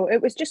 definitely.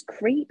 It was just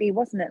creepy,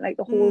 wasn't it? Like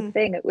the whole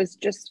thing, it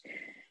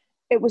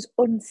was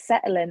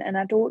unsettling, and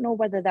I don't know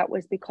whether that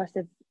was because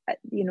of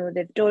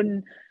they've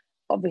done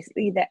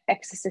obviously the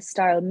Exorcist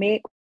style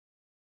makeup,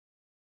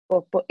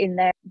 but in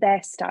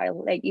their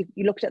style, like you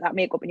looked at that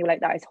makeup and you were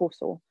like, that is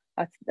Hoso,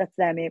 that's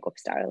their makeup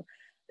style.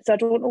 So I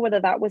don't know whether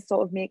that was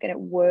sort of making it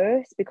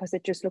worse, because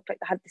it just looked like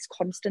they had this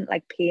constant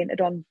like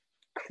painted on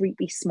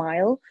creepy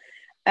smile.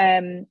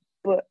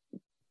 But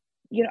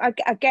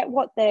I get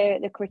what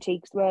the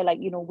critiques were like.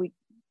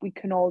 We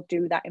can all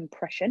do that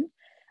impression,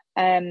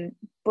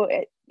 but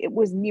it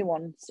was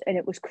nuanced, and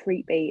it was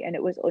creepy, and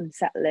it was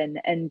unsettling,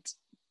 and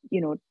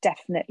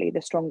definitely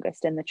the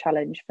strongest in the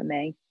challenge for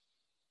me.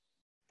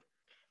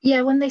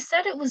 Yeah, when they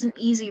said it was an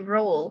easy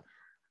role,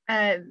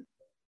 I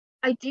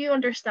do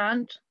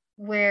understand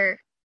where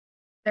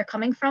they're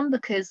coming from,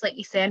 because like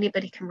you say,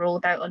 anybody can roll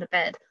about on a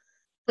bed,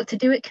 but to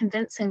do it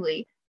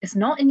convincingly is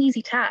not an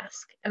easy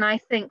task. And I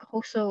think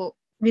Hoso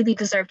really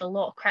deserved a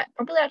lot of credit,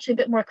 probably actually a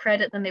bit more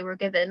credit than they were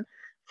given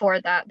for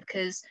that,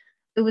 because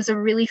it was a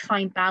really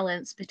fine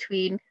balance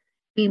between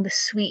being the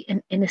sweet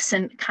and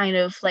innocent kind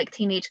of like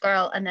teenage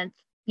girl and then,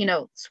 you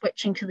know,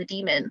 switching to the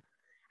demon.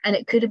 And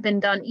it could have been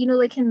done, you know,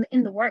 like in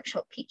the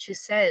workshop,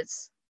 Peaches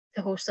says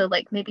to Hoso,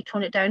 like, maybe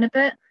tone it down a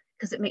bit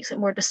because it makes it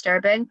more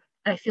disturbing.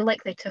 And I feel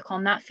like they took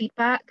on that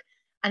feedback.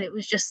 And it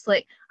was just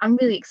like, I'm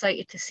really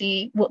excited to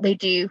see what they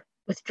do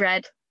with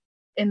Dread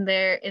in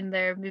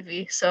their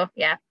movie. So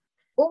yeah,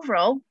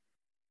 overall,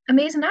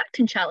 amazing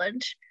acting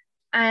challenge.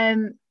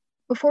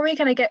 Before we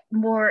kind of get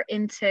more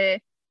into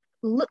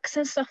looks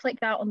and stuff like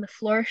that on the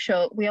floor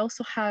show, we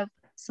also have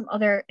some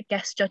other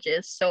guest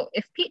judges. So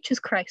if Peaches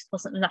Christ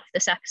wasn't enough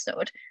this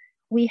episode,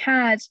 we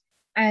had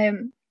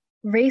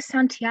Ray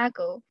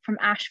Santiago from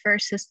Ash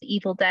versus the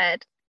Evil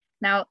Dead.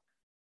 Now,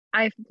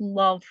 I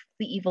love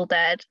The Evil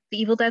Dead. The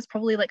Evil Dead is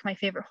probably like my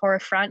favorite horror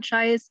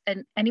franchise,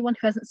 and anyone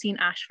who hasn't seen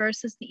Ash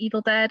versus the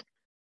Evil Dead,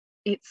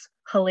 it's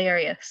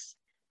hilarious.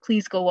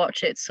 Please go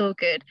watch it. It's so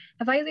good.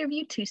 Have either of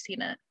you two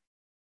seen it?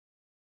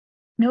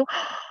 No?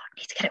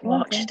 Need to get it I don't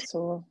watched. think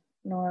so.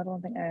 No, I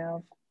don't think I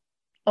have.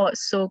 Oh,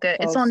 it's so good.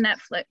 It's on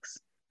Netflix.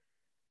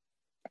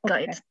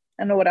 Okay. Good.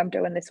 I know what I'm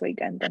doing this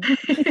weekend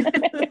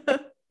then.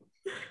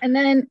 And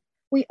then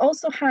we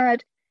also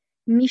had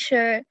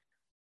Misha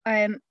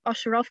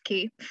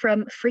Oshirovsky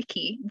from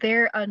Freaky.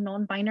 They're a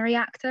non-binary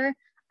actor.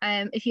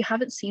 If you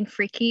haven't seen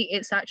Freaky,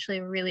 it's actually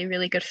a really,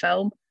 really good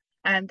film.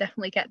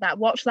 Definitely get that.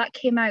 Watch that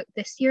came out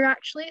this year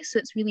actually, so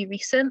it's really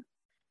recent.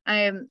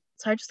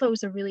 So I just thought it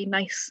was a really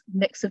nice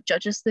mix of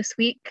judges this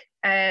week.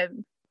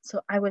 So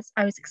I was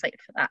excited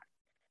for that.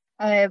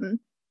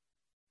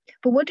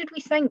 But what did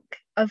we think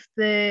of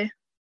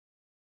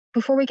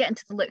before we get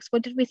into the looks,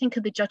 what did we think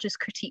of the judges'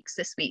 critiques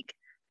this week?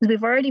 Because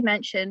we've already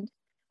mentioned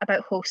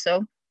about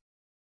Hoso.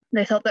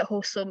 They thought that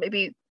Hoso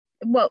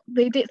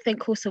they did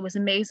think Hoso was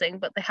amazing,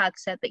 but they had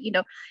said that, you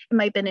know, it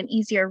might have been an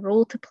easier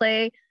role to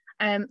play.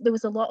 There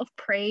was a lot of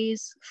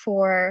praise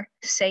for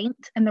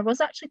Saint, and there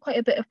was actually quite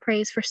a bit of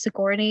praise for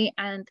Sigourney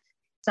and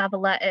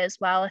Zavaleta as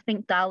well. I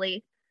think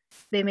Dali,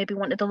 they maybe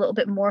wanted a little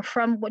bit more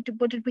from. What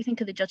did we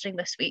think of the judging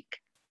this week?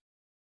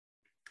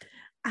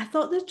 I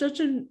thought the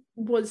judging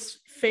was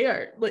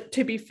fair. Like,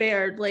 to be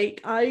fair,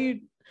 like,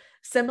 I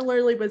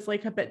similarly was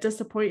like a bit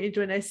disappointed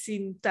when I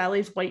seen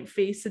Dali's white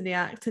face in the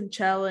acting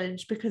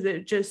challenge, because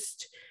it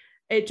just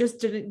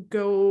didn't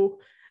go.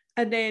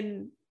 And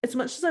then as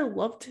much as I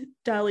loved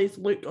Dali's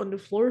look on the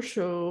floor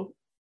show,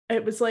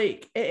 it was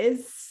like, it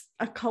is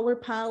a color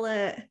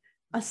palette,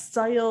 a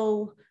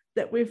style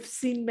that we've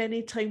seen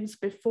many times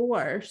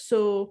before.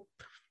 So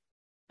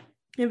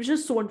it was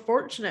just so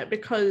unfortunate,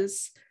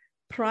 because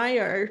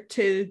prior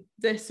to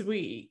this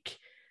week,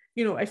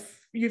 you know,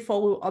 if you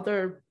follow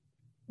other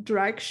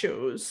drag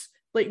shows,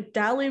 like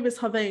Dali was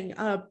having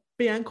a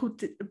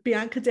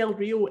Bianca Del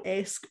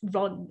Rio-esque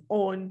run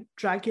on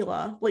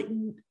Dragula, like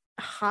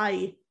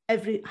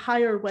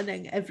higher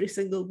winning every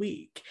single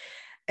week.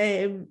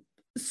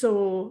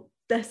 So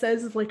this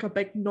is like a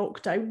big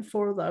knockdown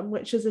for them,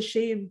 which is a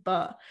shame.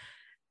 But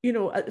you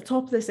know, at the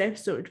top of this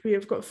episode, we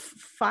have got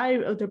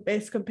 5 of the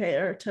best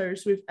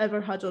competitors we've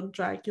ever had on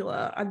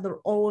Dragula, and they're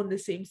all on the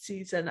same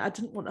season. I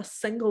didn't want a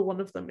single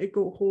one of them to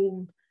go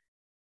home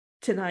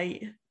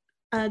tonight.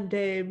 And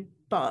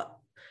but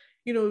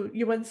you know,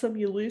 you win some,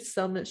 you lose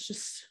some. It's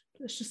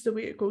just the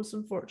way it goes,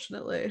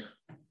 unfortunately.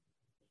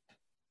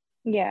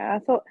 Yeah,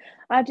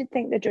 I did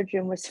think the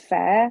judging was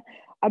fair.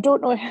 I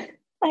don't know,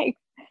 like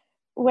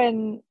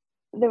when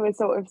they were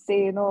sort of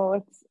saying,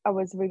 I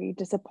was really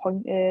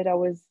disappointed. I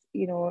was,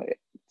 you know,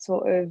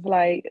 sort of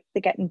like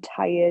they're getting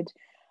tired.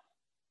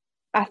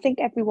 I think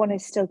everyone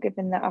is still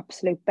giving their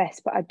absolute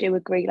best, but I do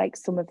agree, like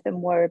some of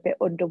them were a bit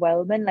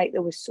underwhelming. Like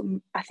there was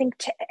some, I think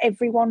to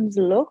everyone's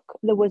look,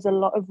 there was a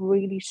lot of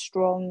really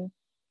strong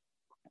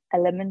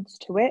elements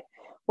to it,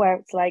 where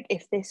it's like,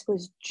 if this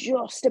was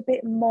just a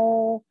bit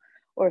more,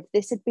 or if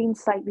this had been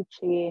slightly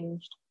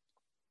changed,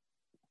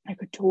 I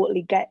could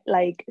totally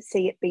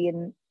see it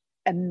being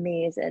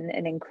amazing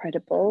and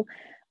incredible.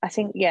 I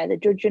think, yeah, the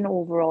judging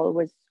overall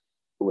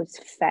was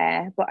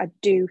fair, but I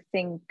do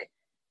think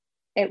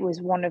it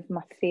was one of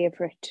my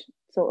favourite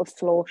sort of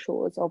floor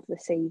shows of the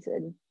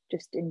season,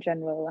 just in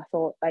general. I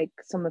thought like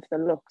some of the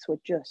looks were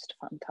just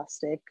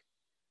fantastic.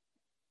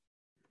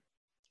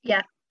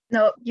 Yeah,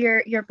 no,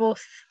 you're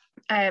both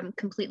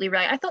completely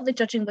right. I thought the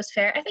judging was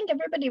fair. I think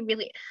everybody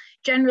really,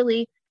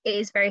 generally, it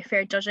is very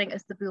fair judging,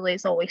 as the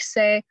Boulets always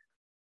say.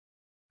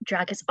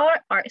 Drag is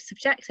art is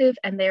subjective,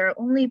 and they are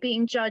only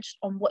being judged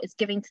on what is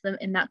given to them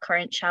in that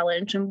current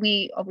challenge. And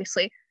we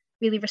obviously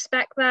really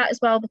respect that as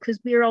well, because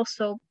we're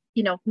also,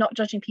 you know, not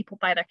judging people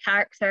by their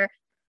character.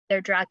 Their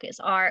drag is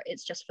art,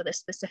 it's just for this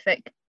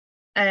specific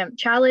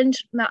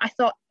challenge. Now, I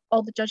thought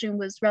all the judging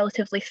was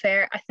relatively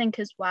fair. I think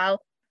as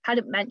well,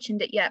 hadn't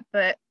mentioned it yet,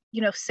 but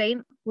you know,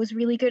 Saint was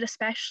really good,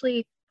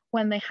 especially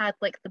when they had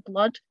like the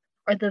blood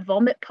or the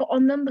vomit put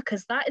on them,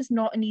 because that is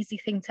not an easy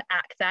thing to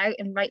act out,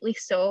 and rightly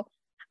so.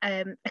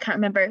 I can't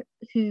remember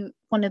who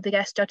one of the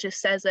guest judges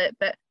says it,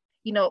 but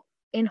you know,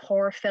 in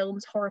horror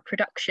films, horror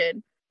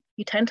production,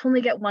 you tend to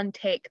only get one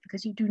take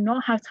because you do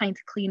not have time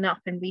to clean up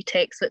and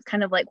retake. So it's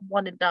kind of like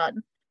one and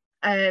done.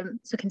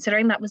 So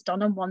considering that was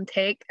done on one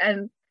take,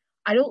 and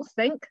I don't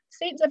think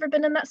Saint's ever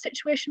been in that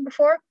situation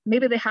before.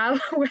 Maybe they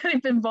have, where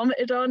they've been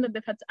vomited on and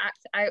they've had to act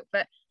it out,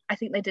 but I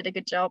think they did a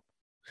good job.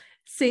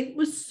 Saint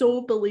was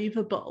so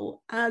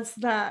believable as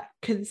that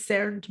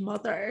concerned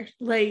mother.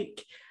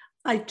 Like,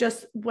 I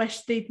just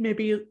wish they'd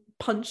maybe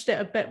punched it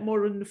a bit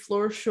more on the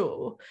floor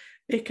show,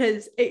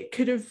 because it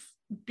could have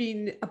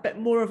been a bit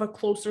more of a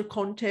closer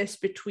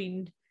contest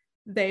between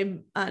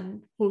them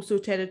and Hoso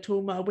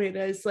Teratoma,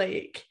 whereas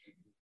like,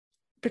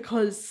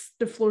 because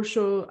the floor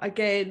show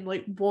again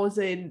like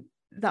wasn't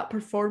that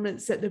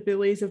performance that the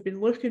bullies have been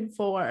looking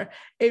for,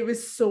 it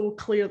was so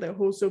clear that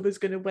Hoso was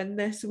going to win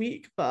this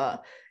week.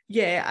 But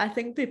yeah, I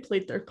think they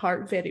played their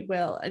part very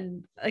well,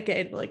 and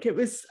again, like, it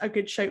was a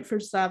good shout for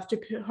Zav to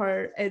put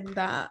her in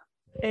that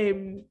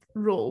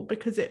role,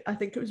 because I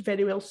think it was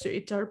very well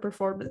suited to her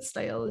performance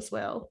style as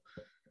well.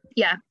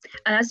 Yeah,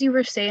 and as you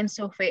were saying,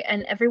 Sophie,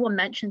 and everyone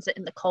mentions it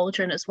in the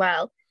Cauldron as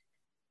well,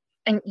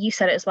 and you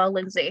said it as well,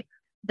 Lindsay,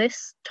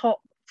 this top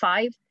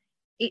 5,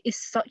 it is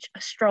such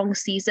a strong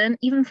season.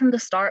 Even from the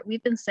start,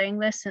 we've been saying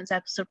this since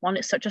episode 1,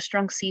 it's such a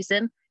strong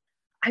season.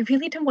 I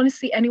really didn't want to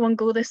see anyone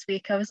go this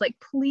week. I was like,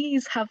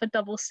 please have a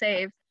double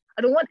save.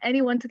 I don't want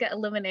anyone to get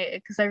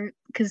eliminated,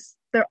 because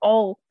they're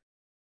all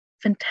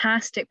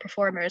fantastic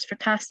performers,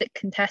 fantastic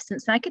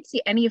contestants, and I could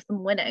see any of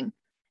them winning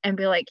and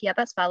be like, yeah,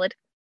 that's valid.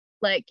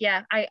 Like,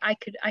 yeah, I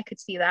could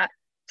see that.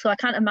 So I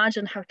can't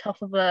imagine how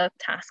tough of a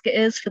task it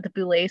is for the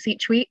Boulets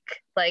each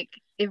week. Like,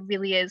 it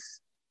really is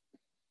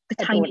the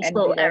tiniest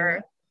little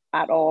error.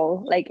 At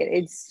all. Like, it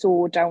is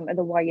so down to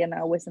the wire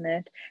now, isn't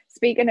it?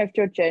 Speaking of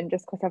judging,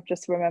 just because I've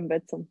just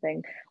remembered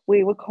something,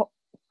 we were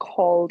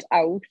called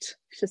out,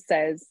 she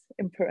says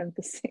in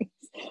parentheses,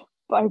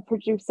 by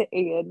producer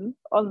Ian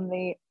on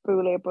the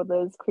Boulet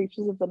Brothers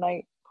Creatures of the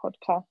Night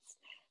podcast,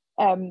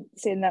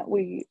 saying that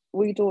we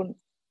don't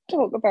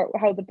talk about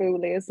how the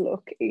Boulets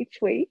look each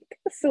week.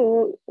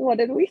 So what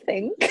did we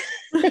think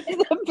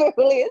the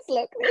Boulets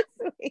look this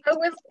week? I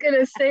was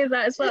gonna say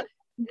that as well.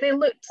 They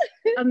looked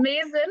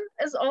amazing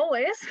as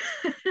always.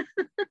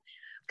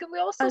 Can we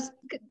also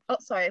oh,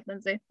 sorry,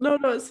 Lindsay. No,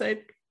 it's fine.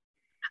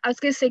 I was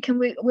gonna say, can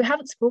we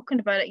haven't spoken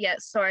about it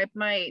yet. Sorry,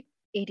 my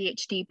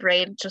ADHD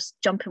brain just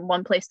jumping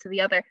one place to the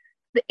other.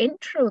 The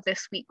intro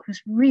this week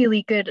was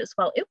really good as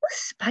well. It was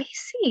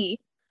spicy.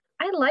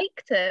 I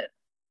liked it.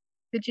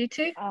 Did you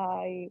too?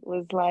 I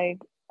was like,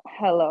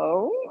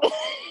 hello.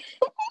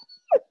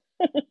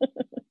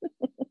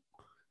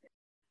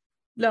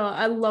 No,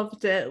 I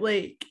loved it.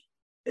 Like,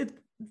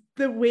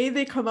 the way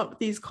they come up with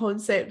these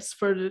concepts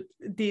for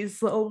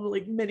these little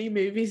like mini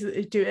movies that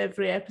they do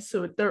every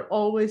episode, they're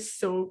always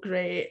so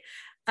great.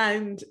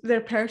 And the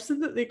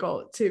person that they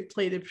got to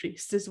play the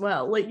priest as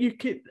well, like,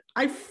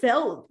 I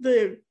felt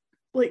the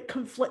like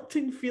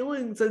conflicting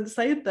feelings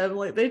inside them.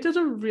 Like, they did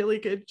a really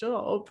good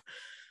job.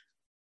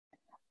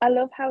 I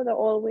love how they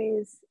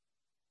always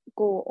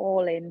go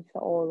all in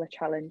for all the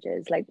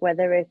challenges, like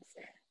whether it's,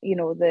 you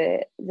know,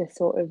 the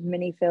sort of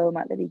mini film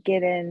at the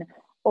beginning,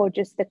 or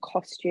just the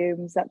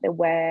costumes that they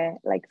wear,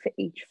 like for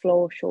each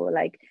floor show.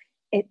 Like,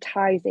 it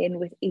ties in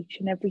with each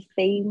and every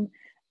theme.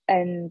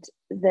 And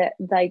that,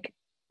 like,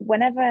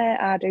 whenever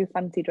I do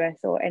fancy dress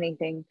or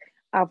anything,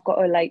 I've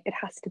got to, like, it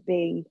has to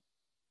be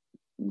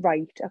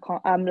right.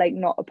 I'm like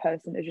not a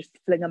person to just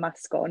fling a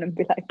mask on and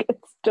be like,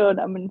 it's done,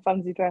 I'm in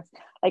fancy dress.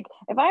 Like,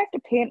 if I have to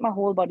paint my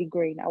whole body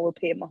green, I will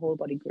paint my whole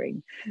body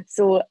green.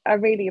 So I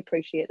really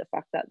appreciate the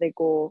fact that they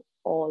go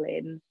all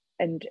in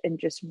and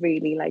just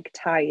really like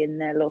tie in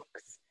their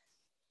looks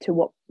to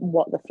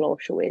what the floor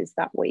show is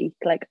that week.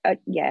 Like,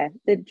 yeah,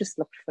 they just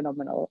looked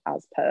phenomenal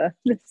as per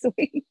this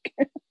week.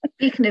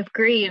 Speaking of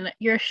green,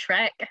 your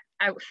Shrek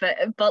outfit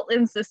at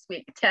Butlins this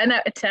week, 10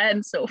 out of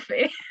 10,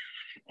 Sophie.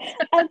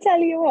 I'll tell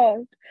you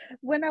what,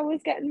 when I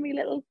was getting me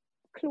little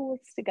clothes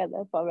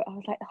together for it, I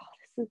was like, oh,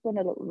 this is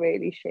gonna look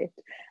really shit.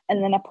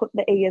 And then I put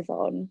the ears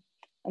on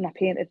and I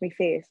painted my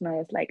face, and I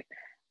was like,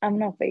 I'm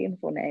not being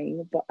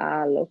funny, but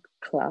I look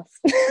class.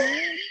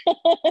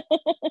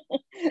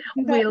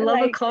 We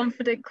love a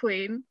confident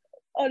queen.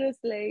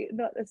 Honestly,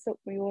 not to suck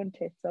my own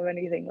tits or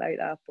anything like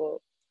that, but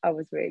I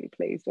was really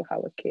pleased with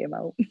how it came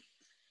out.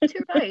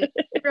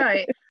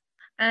 Right.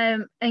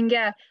 And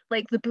yeah,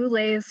 like the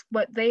Boulets,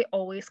 what they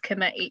always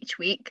commit each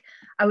week.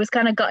 I was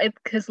kind of gutted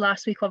because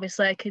last week,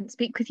 obviously, I couldn't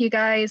speak with you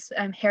guys.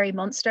 Hairy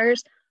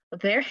Monsters.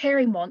 Their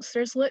Hairy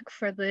Monsters look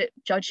for the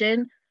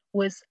judging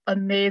was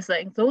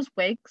amazing. Those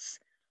wigs,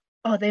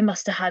 oh, they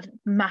must have had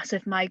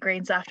massive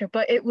migraines after,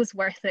 but it was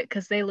worth it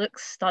because they look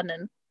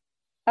stunning.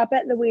 I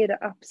bet they weighed an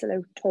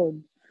absolute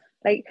ton.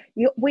 Like,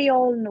 we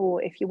all know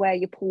if you wear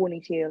your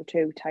ponytail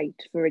too tight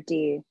for a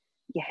day,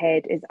 your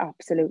head is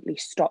absolutely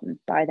stunning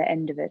by the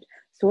end of it.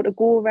 So to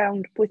go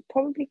around with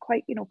probably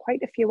quite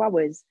a few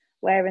hours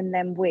wearing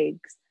them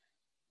wigs,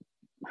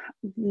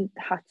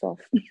 hats off.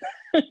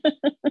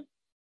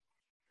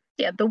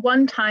 Yeah, the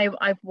one time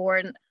I've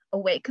worn a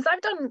wig, because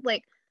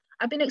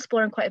I've been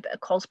exploring quite a bit of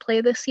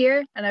cosplay this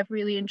year, and I've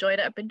really enjoyed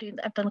it.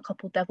 I've done a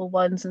couple devil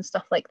ones and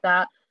stuff like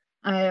that,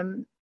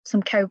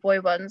 some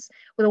cowboy ones.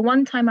 Well, the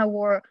one time I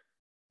wore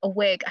a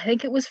wig, I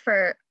think it was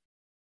for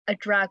a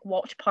drag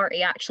watch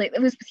party. Actually,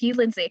 it was with you,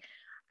 Lindsay.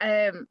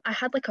 I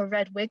had like a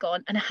red wig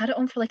on, and I had it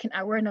on for like an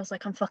hour, and I was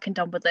like, I'm fucking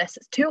done with this.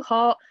 It's too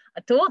hot.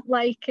 I don't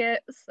like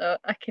it. So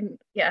I can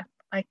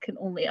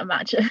only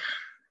imagine.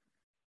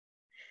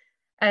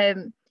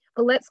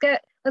 But let's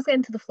get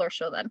into the floor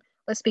show then.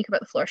 Let's speak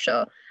about the floor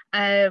show.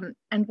 And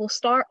we'll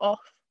start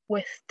off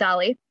with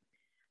Dali.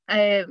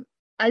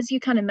 As you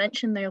kind of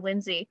mentioned there,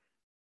 Lindsay,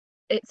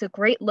 it's a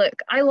great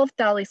look. I love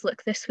Dali's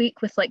look this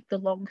week with like the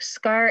long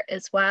skirt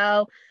as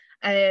well.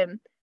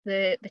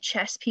 The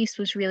chest piece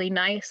was really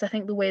nice. I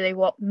think the way they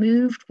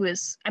moved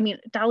was, I mean,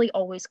 Dali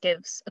always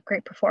gives a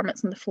great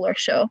performance in the floor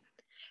show.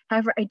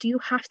 However, I do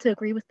have to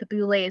agree with the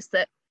Boulets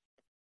that,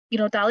 you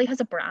know, Dali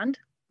has a brand,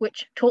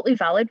 which totally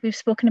valid. We've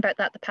spoken about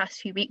that the past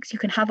few weeks. You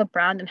can have a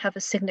brand and have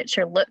a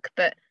signature look,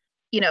 but,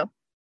 you know,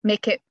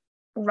 make it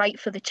right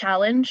for the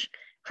challenge.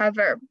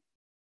 However,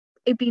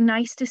 it'd be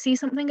nice to see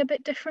something a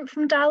bit different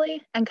from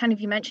Dali. And kind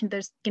of, you mentioned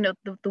there's, you know,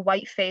 the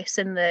white face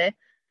and the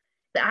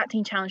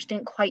acting challenge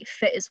didn't quite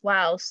fit as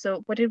well.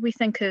 So what did we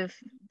think of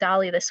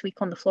Dali this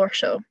week on the floor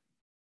show?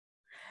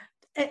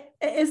 It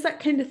is that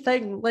kind of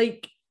thing.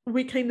 Like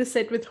we kind of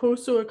said with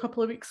Hoso a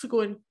couple of weeks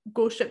ago in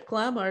Ghost Ship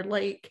Glamour,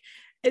 like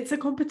it's a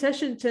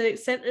competition to a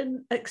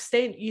certain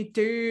extent. You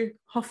do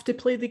have to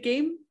play the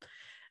game.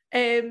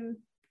 And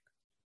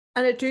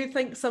I do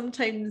think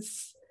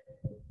sometimes,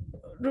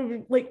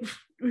 like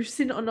we've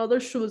seen it on other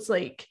shows,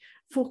 like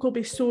folk will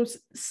be so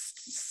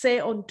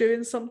set on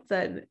doing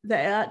something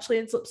that it actually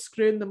ends up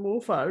screwing them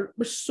over.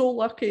 We're so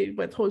lucky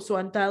with Hoso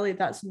and Dali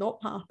that's not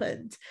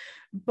happened,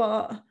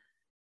 but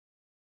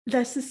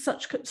this is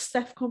such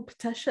stiff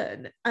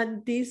competition,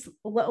 and these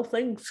little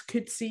things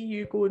could see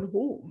you going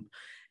home.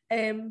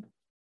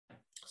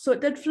 So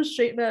it did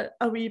frustrate me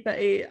a wee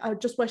bit. I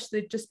just wish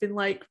they'd just been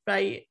like,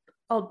 right,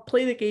 I'll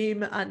play the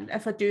game, and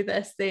if I do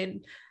this,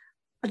 then,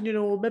 and you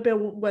know, maybe I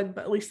won't win,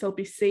 but at least I'll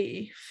be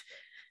safe.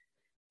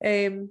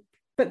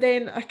 But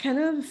then I kind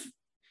of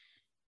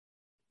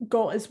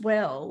got as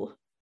well,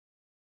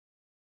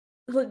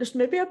 like there's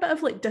maybe a bit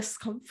of like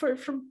discomfort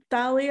from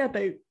Dali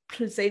about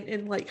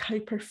presenting like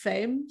hyper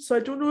femme. So I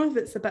don't know if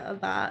it's a bit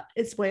of that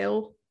as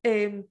well.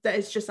 That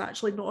is just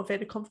actually not a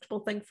very comfortable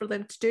thing for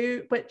them to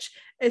do, which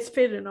is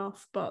fair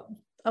enough. But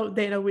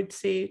then I would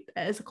say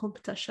it is a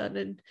competition,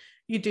 and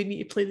you do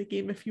need to play the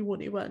game if you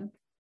want to win.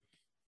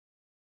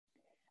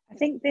 I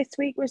think this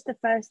week was the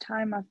first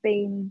time I've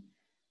been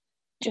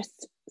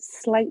just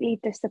slightly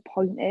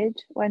disappointed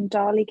when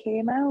Dali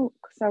came out,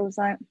 because I was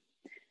like,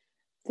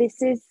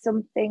 this is a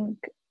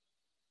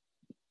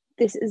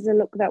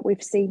look that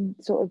we've seen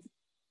sort of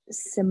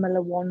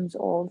similar ones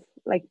of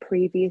like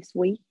previous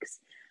weeks,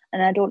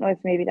 and I don't know if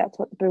maybe that's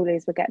what the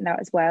Boulets were getting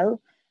at as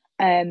well,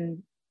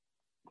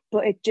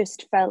 but it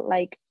just felt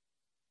like,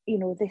 you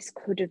know, this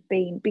could have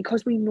been,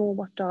 because we know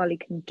what Dali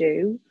can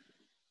do,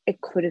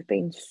 it could have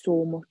been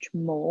so much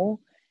more.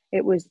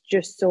 It was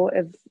just sort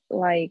of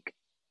like,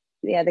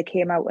 yeah, they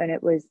came out and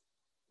it was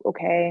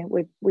okay,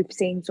 we've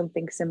seen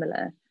something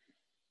similar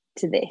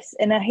to this,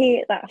 and I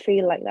hate that I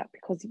feel like that,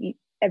 because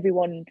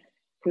everyone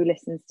who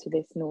listens to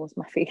this knows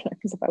my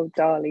feelings about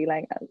Dali.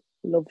 Like, I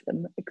love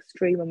them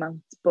extreme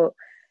amounts, but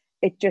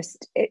it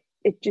just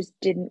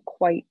didn't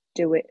quite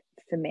do it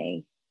for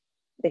me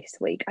this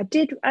week. I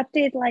did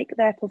like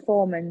their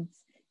performance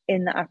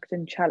in the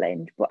acting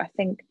challenge, but I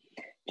think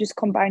just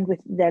combined with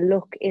their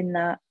look in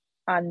that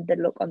and the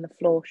look on the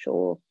floor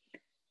show,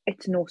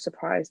 it's no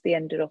surprise they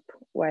ended up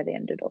where they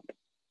ended up.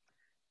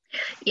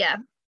 Yeah,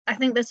 I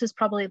think this is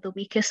probably the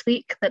weakest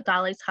week that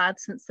Dali's had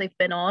since they've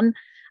been on,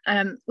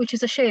 which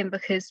is a shame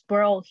because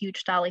we're all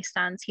huge Dali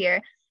stans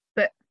here.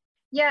 But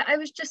yeah,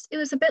 it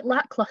was a bit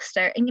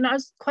lackluster. And, you know, I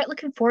was quite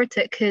looking forward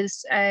to it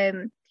because,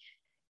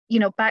 you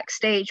know,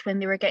 backstage when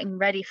they were getting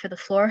ready for the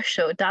floor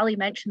show, Dali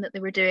mentioned that they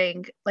were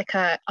doing like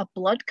a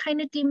blood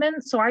kind of demon.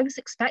 So I was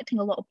expecting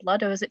a lot of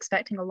blood. I was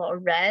expecting a lot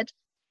of red.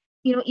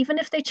 You know, even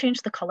if they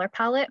changed the color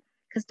palette,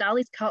 because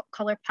Dali's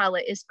color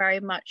palette is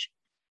very much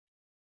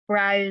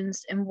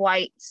browns and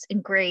whites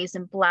and grays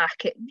and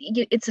black.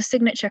 It's a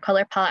signature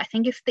color palette. I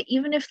think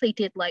even if they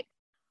did like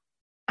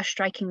a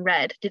striking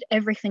red, did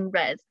everything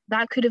red,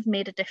 that could have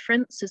made a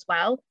difference as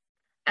well.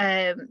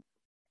 And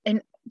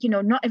you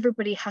know, not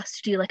everybody has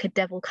to do like a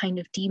devil kind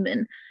of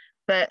demon,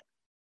 but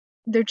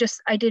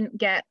I didn't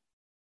get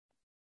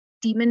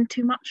demon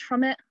too much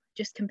from it,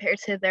 just compared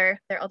to their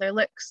other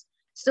looks.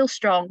 Still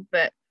strong,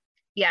 but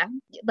yeah,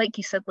 like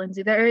you said,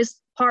 Lindsay, there is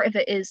part of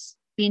it is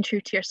being true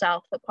to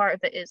yourself, but part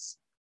of it is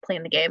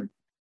playing the game.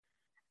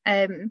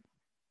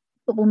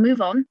 But we'll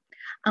move on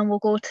and we'll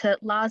go to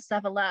Laz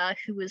Zavala,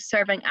 who was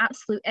serving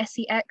absolute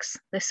SEX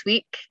this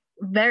week.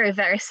 Very,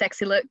 very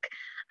sexy look.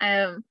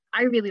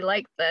 I really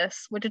liked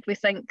this. What did we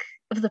think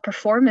of the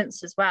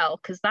performance as well?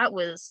 Because that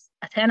was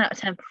a 10 out of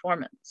 10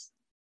 performance.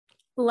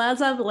 Laz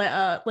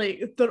Avaleta,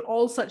 like, they're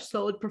all such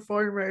solid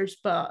performers,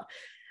 but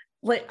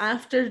like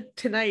after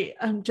tonight,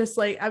 I'm just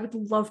like, I would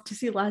love to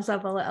see Laz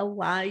Avaleta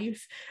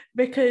live,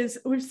 because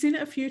we've seen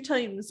it a few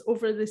times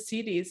over the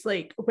series.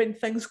 Like when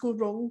things go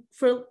wrong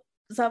for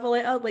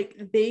Zavaleta, like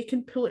they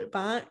can pull it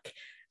back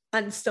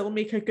and still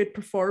make a good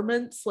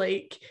performance.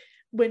 Like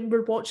when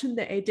we're watching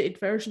the edited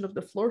version of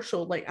the floor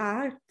show, like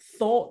I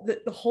thought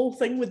that the whole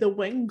thing with the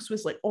wings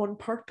was like on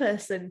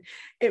purpose and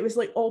it was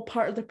like all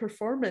part of the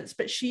performance,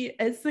 but she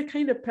is the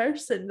kind of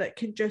person that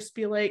can just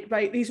be like,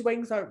 right, these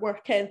wings aren't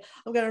working,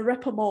 I'm going to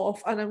rip them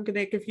off and I'm going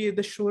to give you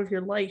the show of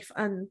your life.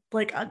 And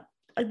like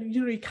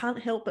you can't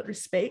help but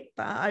respect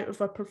that out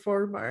of a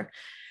performer.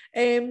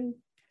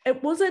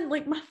 It wasn't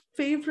like my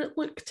favorite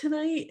look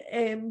tonight.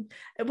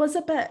 It was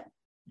a bit,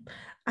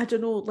 I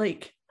don't know,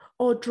 like,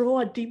 oh, draw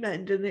a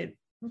demon, and it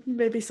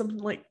maybe something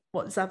like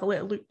what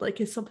Zavaleta looked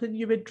like is something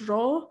you would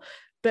draw,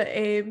 but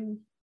you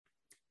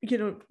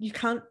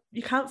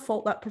can't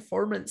fault that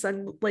performance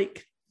and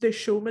like the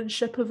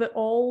showmanship of it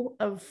all,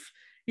 of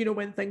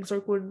when things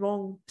are going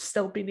wrong,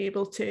 still being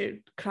able to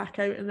crack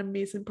out an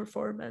amazing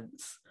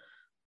performance.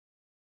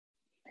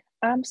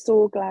 I'm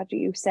so glad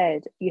you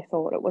said you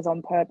thought it was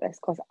on purpose,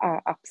 because I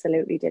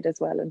absolutely did as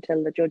well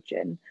until the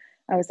judging.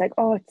 I was like,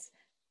 oh,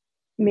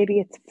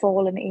 maybe it's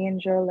fallen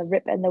angel, they're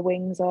ripping the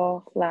wings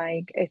off,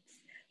 like it's,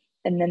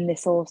 and then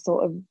this all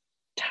sort of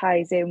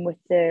ties in with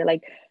the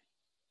like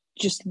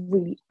just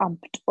really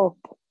amped up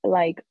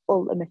like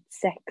ultimate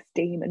sex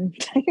demon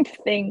type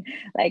thing.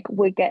 Like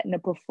we're getting a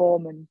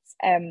performance.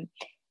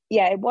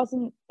 Yeah, it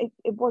wasn't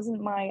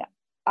my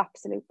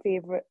absolute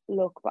favorite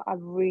look, but I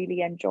really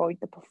enjoyed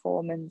the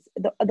performance,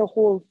 the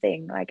whole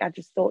thing. Like I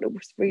just thought it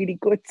was really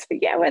good. So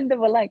yeah, when they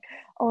were like,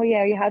 oh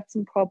yeah, you had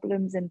some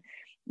problems and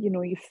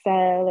you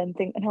fell and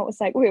things, and I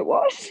was like, wait,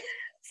 what?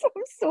 So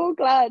I'm so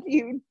glad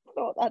you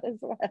thought that as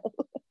well.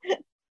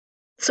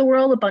 So we're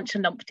all a bunch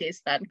of numpties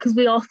then, because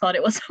we all thought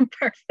it was on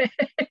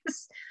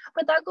purpose.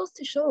 But that goes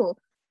to show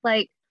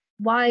like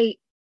why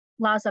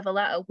Laz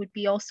Avaleta would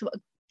be also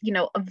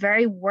a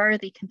very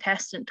worthy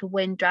contestant to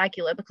win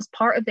Dragula, because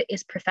part of it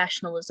is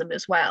professionalism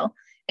as well.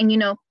 And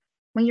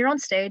when you're on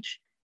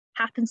stage,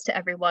 happens to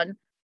everyone,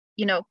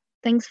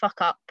 things fuck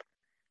up.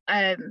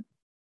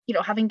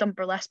 Having done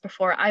burlesque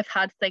before, I've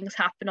had things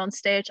happen on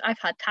stage. I've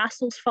had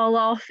tassels fall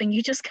off, and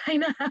you just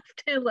kind of have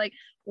to like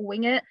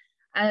wing it.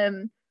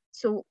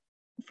 So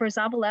for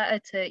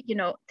Zavaleta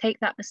to, take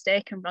that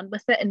mistake and run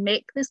with it and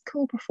make this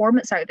cool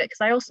performance out of it,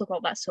 because I also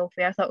got that,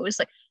 Sophie. I thought it was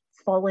like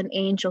fallen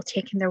angel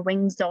taking their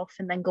wings off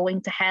and then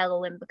going to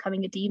hell and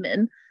becoming a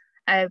demon.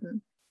 Thought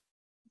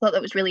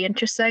that was really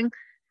interesting.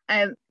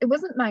 It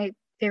wasn't my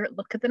favorite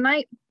look of the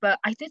night, but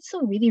I did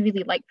still really,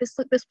 really like this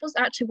look. This was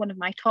actually one of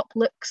my top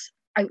looks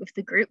out of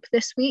the group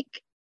this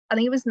week. I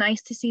think it was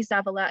nice to see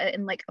Zavaleta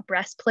in like a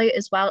breastplate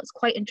as well. It's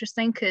quite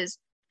interesting because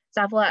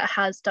Zavaleta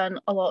has done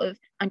a lot of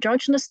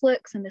androgynous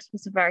looks, and this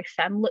was a very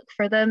femme look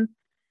for them.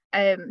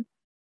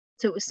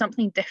 So it was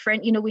something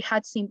different. We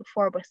had seen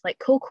before with like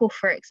Coco,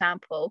 for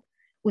example,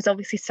 was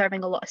obviously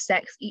serving a lot of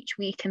sex each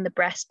week in the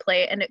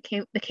breastplate, and it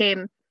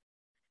became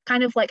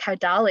kind of like how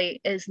Dali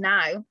is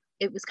now.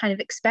 It was kind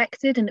of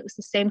expected, and it was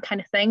the same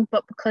kind of thing.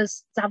 But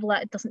because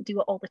Zavaleta doesn't do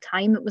it all the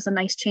time, it was a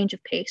nice change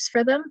of pace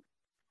for them.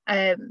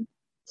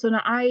 So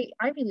now I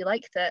really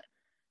liked it.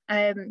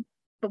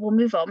 But we'll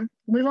move on.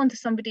 We'll move on to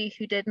somebody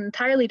who did an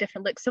entirely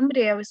different look.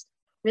 Somebody I was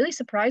really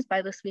surprised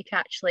by this week,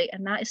 actually,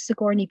 and that is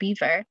Sigourney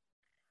Beaver.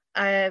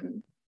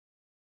 I'm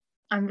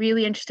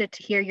really interested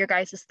to hear your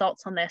guys'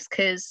 thoughts on this,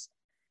 because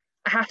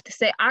I have to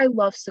say, I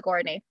love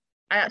Sigourney.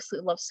 I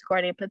absolutely love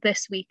Sigourney, but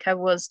this week I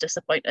was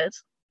disappointed.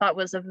 That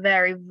was a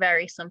very,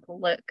 very simple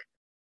look.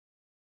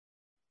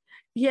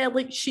 Yeah,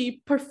 like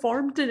she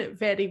performed in it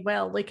very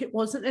well. Like it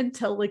wasn't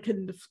until like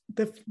in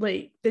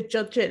the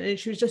judging, and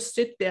she was just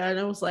stood there, and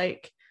I was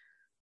like,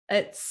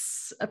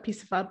 it's a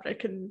piece of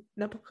fabric and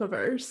nipple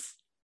covers.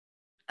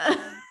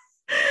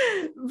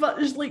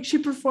 But like she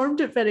performed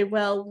it very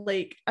well.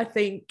 Like I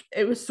think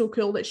it was so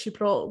cool that she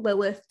brought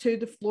Lilith to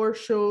the floor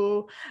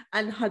show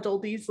and had all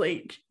these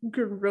like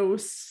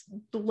gross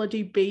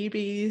bloody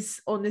babies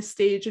on the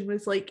stage and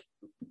was like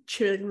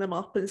chewing them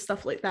up and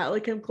stuff like that.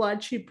 Like I'm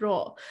glad she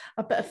brought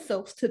a bit of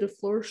filth to the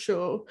floor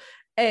show.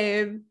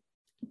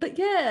 But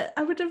yeah,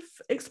 I would have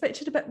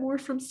expected a bit more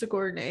from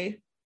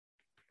Sigourney.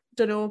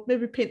 Don't know,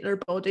 maybe painting her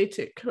body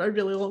took a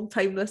really long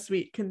time this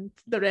week, and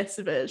the rest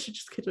of it she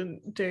just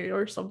couldn't do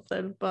or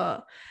something.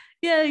 But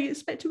yeah, you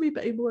expect a wee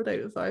bit more out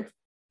of her.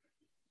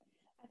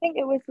 I think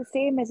it was the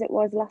same as it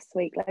was last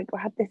week. Like we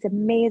had this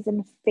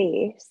amazing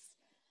face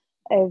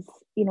of,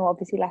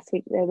 obviously last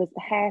week there was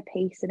the hair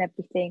piece and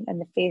everything, and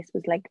the face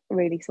was like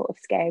really sort of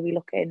scary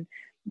looking.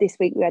 This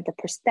week we had the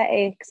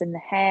prosthetics and the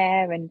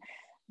hair and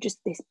just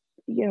this,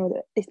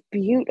 this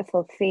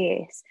beautiful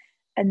face.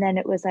 And then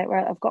it was like,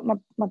 right, I've got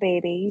my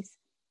babies.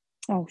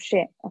 Oh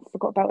shit, I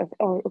forgot about it.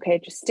 Oh, okay,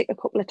 just stick a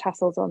couple of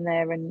tassels on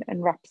there and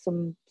wrap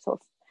some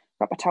sort of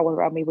wrap a towel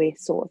around my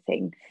waist sort of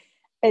thing.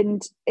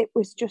 And it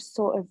was just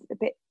sort of a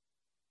bit,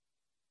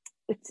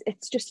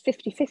 it's just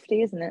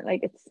 50-50, isn't it?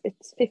 Like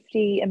it's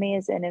 50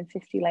 amazing and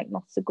 50 like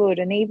not so good.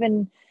 And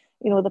even,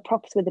 you know, the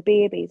props with the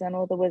babies, I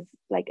know there was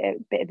like a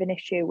bit of an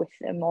issue with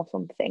them or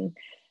something.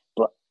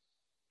 But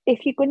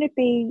if you're going to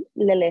be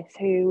Lilith,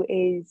 who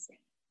is,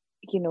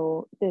 you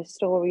know, the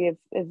story of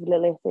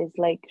Lilith is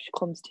like she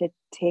comes to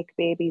take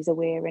babies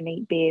away and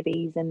eat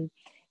babies and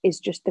is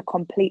just the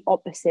complete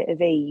opposite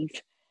of Eve.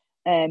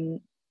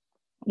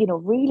 You know,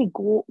 really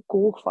go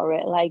for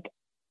it. Like,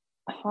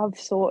 have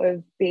sort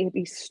of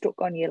babies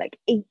stuck on you, like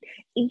eat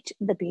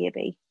the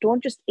baby,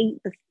 don't just eat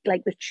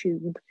the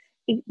tube,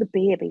 eat the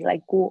baby,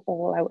 like go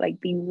all out, like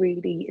be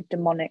really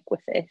demonic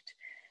with it.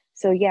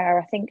 So yeah,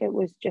 I think it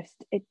was just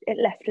it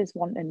left us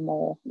wanting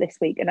more this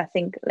week. And I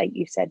think, like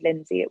you said,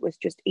 Lindsay, it was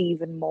just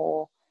even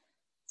more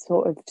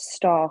sort of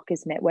stark,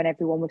 isn't it, when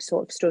everyone was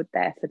sort of stood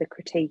there for the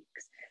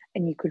critiques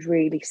and you could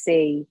really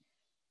see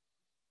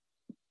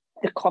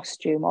the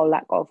costume or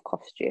lack of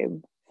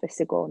costume for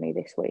Sigourney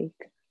this week.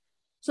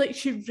 It's like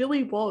she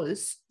really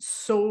was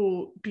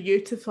so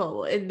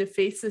beautiful in the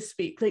face this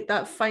week. Like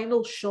that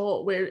final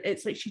shot where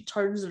it's like she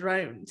turns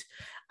around,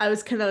 I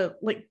was kind of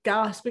like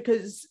gasped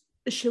because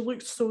she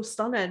looked so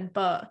stunning.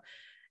 But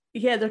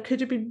yeah, there could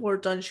have been more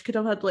done. She could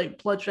have had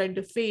like blood around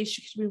the face.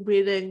 She could have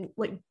been wearing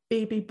like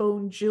baby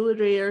bone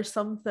jewelry or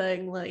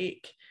something.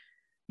 Like,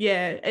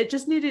 yeah, it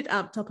just needed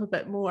amped up a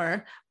bit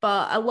more.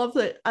 But I love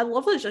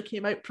that she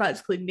came out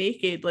practically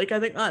naked. Like,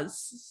 I think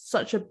that's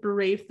such a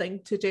brave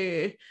thing to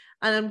do.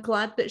 And I'm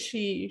glad that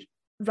she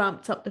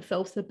ramped up the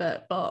filth a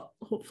bit, but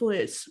hopefully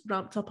it's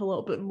ramped up a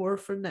little bit more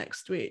for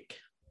next week.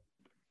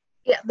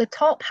 Yeah, the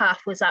top half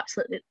was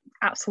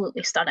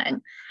absolutely stunning.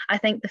 I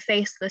think the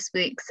face this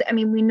week, I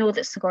mean, we know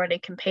that Sigourney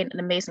can paint an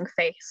amazing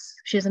face.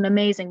 She's an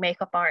amazing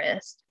makeup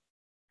artist.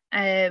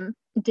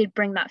 Did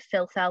bring that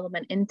filth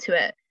element into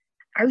it.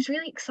 I was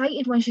really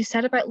excited when she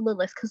said about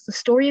Lilith, because the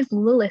story of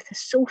Lilith is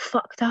so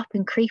fucked up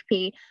and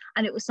creepy,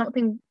 and it was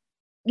something,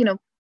 you know,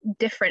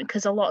 different,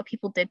 because a lot of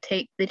people did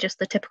take the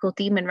typical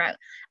demon route,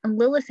 and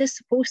Lilith is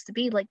supposed to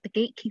be like the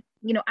gatekeeper,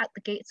 you know, at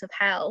the gates of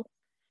hell.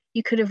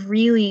 You could have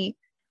really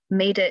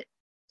made it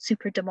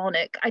super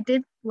demonic. I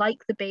did like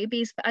the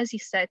babies, but as you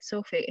said,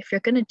 Sophie, if you're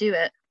gonna do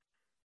it,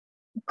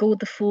 go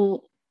the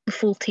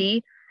full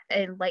tea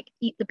and like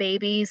eat the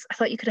babies. I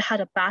thought you could have had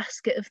a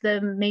basket of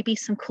them, maybe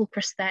some cool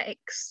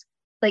prosthetics,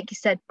 like you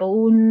said,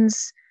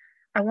 bones.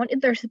 I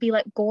wanted there to be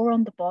like gore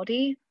on the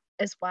body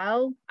as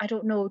well. I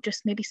don't know,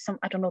 just maybe some,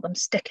 I don't know, them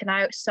sticking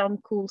out, some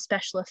cool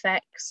special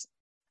effects,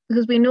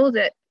 because we know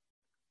that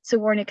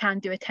Sigourney can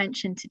do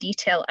attention to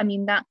detail. I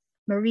mean, that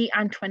Marie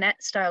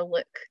Antoinette style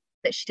look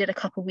that she did a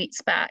couple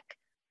weeks back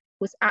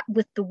was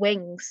with the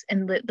wings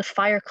and the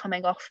fire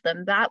coming off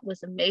them. That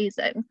was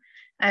amazing.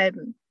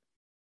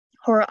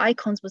 Horror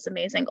Icons was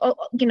amazing. Oh,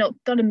 you know,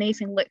 done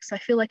amazing looks. I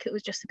feel like it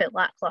was just a bit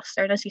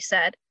lackluster. And as you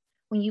said,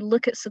 when you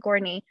look at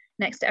Sigourney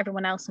next to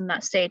everyone else on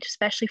that stage,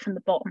 especially from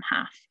the bottom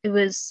half, it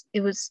was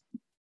a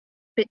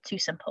bit too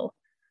simple,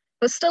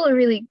 but still a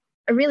really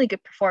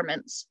good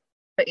performance.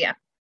 But yeah,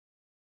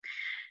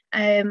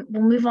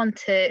 we'll move on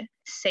to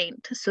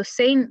Saint. So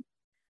Saint,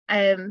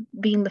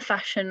 being the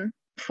fashion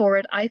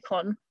forward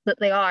icon that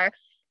they are,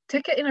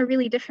 took it in a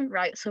really different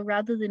route. So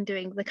rather than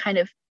doing the kind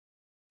of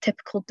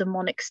typical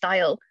demonic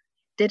style,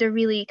 did a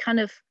really kind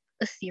of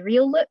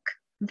ethereal look,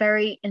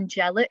 very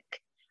angelic.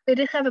 They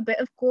did have a bit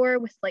of gore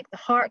with like the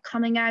heart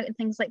coming out and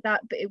things like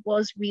that, but it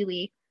was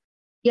really,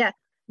 yeah,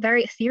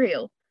 very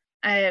ethereal.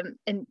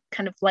 In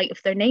kind of light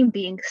of their name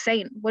being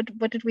Saint. What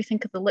did we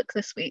think of the look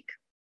this week?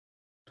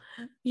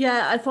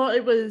 Yeah, I thought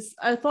it was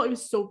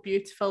so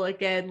beautiful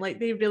again. Like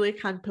they really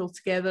can pull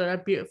together a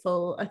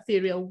beautiful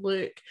ethereal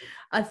look.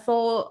 I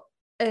thought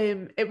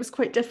it was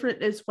quite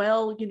different as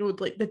well. You know,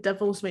 like the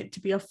devil's meant to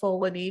be a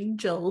fallen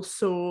angel,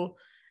 so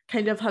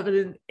kind of having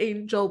an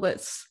angel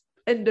that's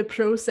in the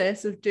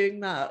process of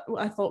doing that,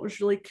 I thought was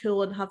really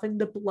cool, and having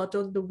the blood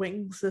on the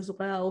wings as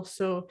well.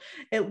 So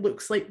it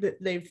looks like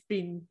that they've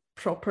been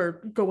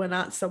proper going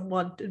at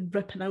someone and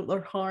ripping out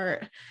their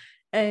heart.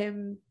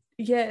 Yeah,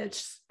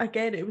 it's,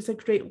 again, it was a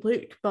great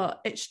look,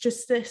 but it's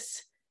just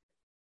this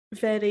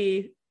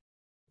very,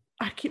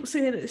 I keep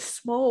saying it's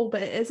small,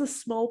 but it is a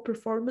small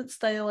performance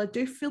style. I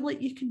do feel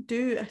like you can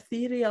do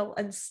ethereal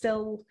and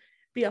still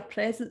be a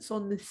presence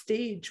on the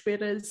stage,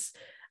 whereas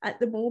at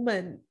the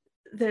moment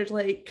they're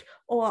like,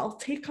 oh, I'll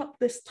take up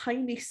this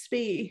tiny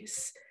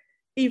space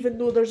even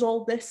though there's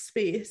all this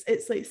space.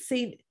 It's like,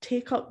 Saint,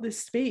 take up this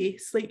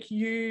space. Like,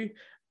 you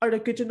are a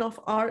good enough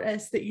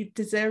artist that you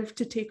deserve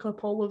to take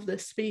up all of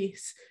this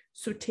space,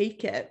 so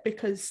take it,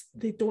 because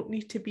they don't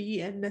need to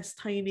be in this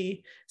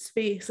tiny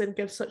space and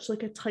give such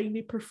like a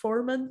tiny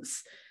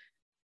performance.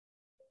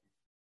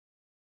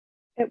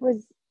 It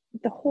was,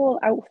 the whole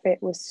outfit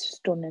was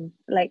stunning.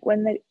 Like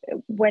when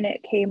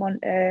it came on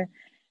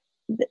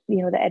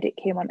the edit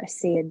came on to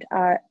Saint,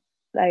 I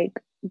like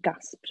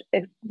gasped.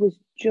 It was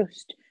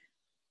just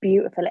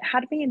beautiful. It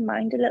had me in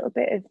mind a little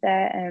bit of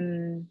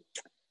their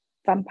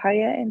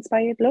vampire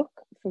inspired look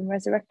from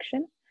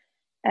Resurrection.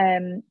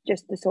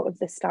 just the sort of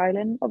the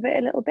styling of it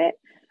a little bit.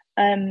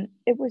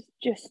 It was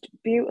just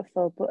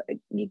beautiful, but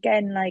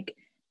again, like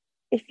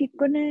if you're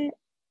gonna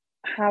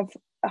have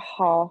a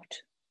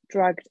heart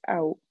dragged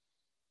out,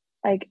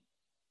 like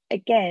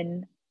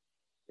again,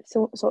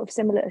 so sort of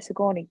similar to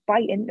Sigourney,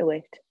 bite into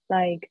it,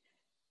 like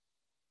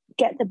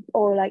get the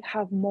or like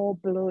have more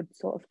blood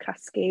sort of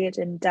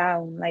cascading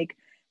down, like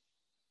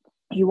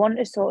you want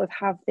to sort of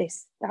have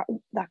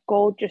that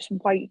gorgeous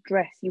white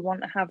dress, you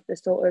want to have the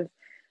sort of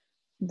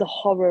the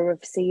horror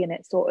of seeing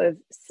it sort of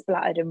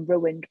splattered and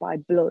ruined by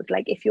blood.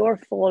 Like if you're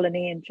a fallen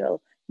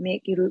angel,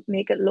 make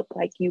it look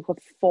like you have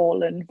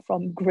fallen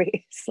from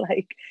grace,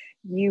 like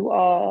you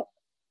are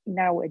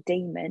now a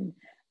demon.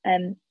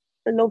 And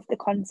I love the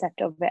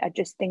concept of it. I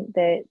just think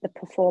the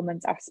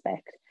performance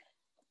aspect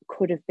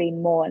could have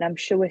been more, and I'm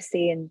sure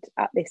seeing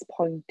at this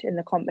point in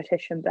the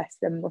competition, bless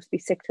them, must be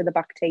sick to the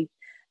back teeth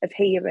of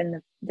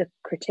hearing the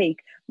critique,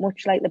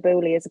 much like the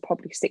bullies are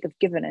probably sick of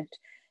giving it.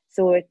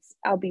 So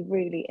I'll be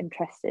really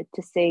interested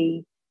to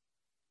see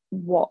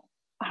what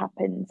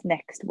happens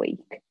next week,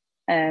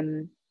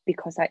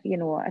 because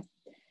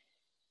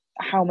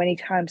how many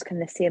times can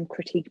the same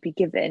critique be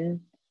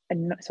given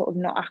and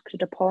not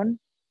acted upon?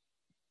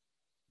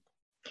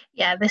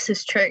 Yeah, this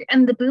is true.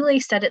 And the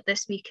Boulé said it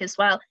this week as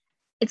well.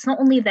 It's not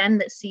only them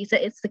that sees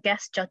it, it's the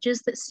guest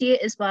judges that see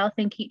it as well. I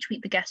think each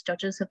week the guest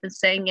judges have been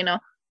saying,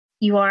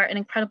 you are an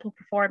incredible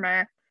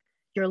performer.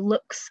 Your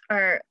looks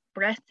are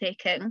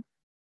breathtaking.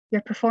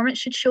 Your performance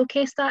should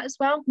showcase that as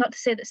well. Not to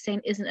say that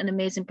Saint isn't an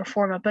amazing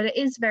performer, but it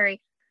is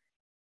very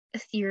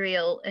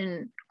ethereal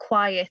and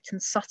quiet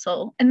and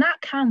subtle. And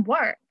that can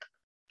work,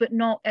 but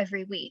not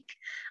every week.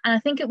 And I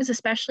think it was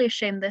especially a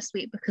shame this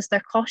week because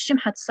their costume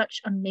had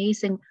such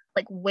amazing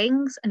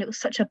wings, and it was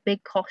such a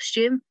big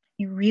costume.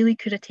 You really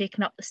could have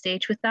taken up the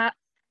stage with that.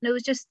 And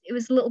it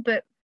was a little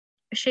bit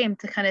a shame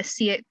to kind of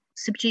see it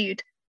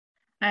subdued.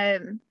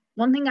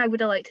 One thing I would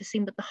have liked to see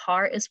with the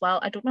heart as well,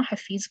 I don't know how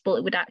feasible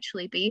it would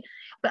actually be,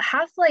 but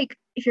have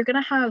if you're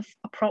going to have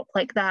a prop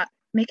like that,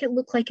 make it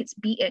look like it's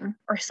beating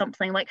or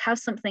something, have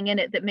something in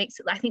it that makes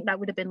it, I think that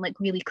would have been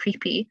really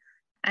creepy,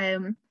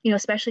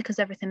 especially because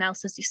everything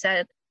else, as you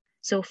said,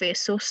 Sophie, is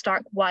so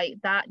stark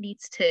white. That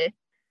needs to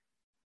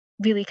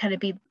really kind of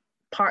be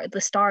part of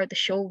the star of the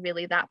show,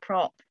 really, that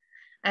prop.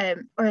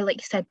 Or like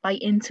you said,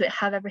 bite into it,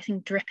 have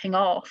everything dripping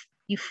off.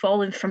 You've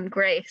fallen from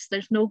grace.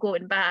 There's no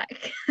going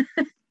back.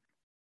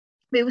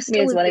 It was still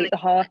may as well really... eat the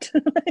heart.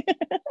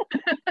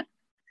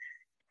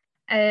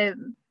 But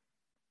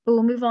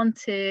we'll move on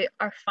to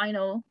our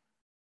final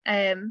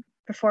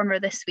performer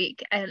this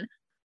week, and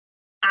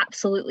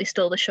absolutely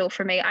stole the show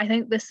for me. I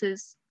think this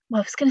is, I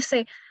was going to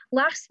say,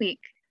 last week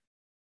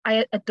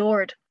I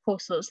adored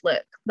Hoso's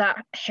look.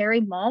 That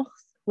hairy moth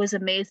was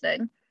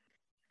amazing,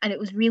 and it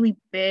was really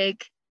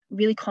big,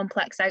 really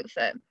complex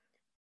outfit.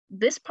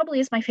 This probably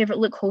is my favorite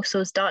look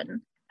Hoso's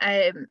done.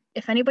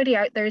 If anybody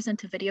out there is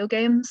into video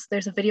games,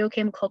 there's a video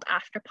game called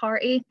After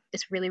Party.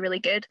 It's really, really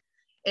good.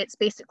 It's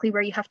basically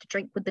where you have to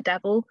drink with the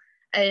devil,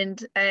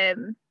 and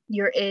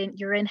you're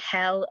in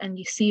hell, and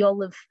you see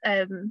all of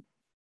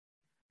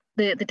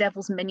the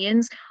devil's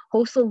minions.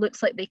 Hoso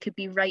looks like they could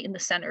be right in the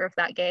center of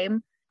that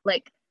game,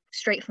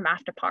 straight from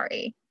After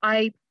Party.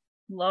 I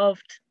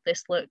loved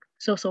this look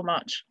so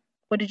much.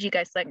 What did you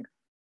guys think?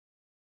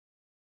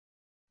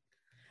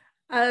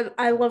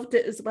 I loved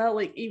it as well.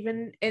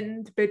 Even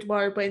in the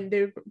boudoir when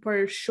they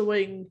were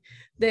showing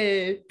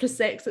the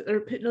prosthetics that they're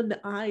putting on the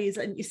eyes,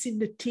 and you seen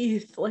the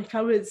teeth,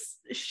 I was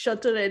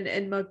shuddering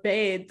in my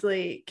bed.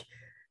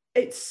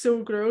 It's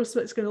so gross,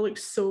 but it's going to look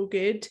so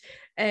good.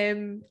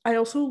 I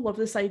also love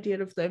this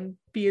idea of them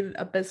being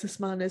a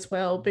businessman as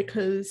well,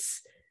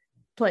 because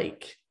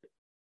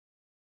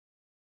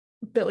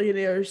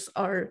billionaires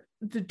are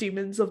the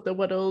demons of the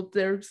world.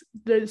 There's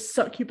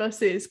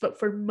succubuses, but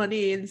for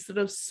money instead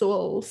of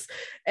souls.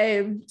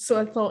 So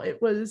I thought it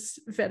was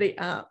very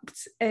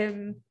apt.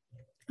 The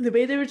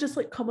way they were just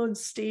come on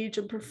stage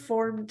and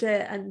performed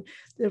it, and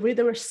the way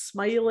they were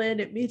smiling,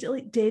 it made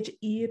it dead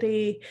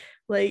eerie.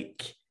 When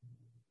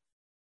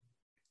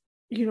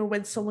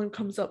someone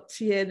comes up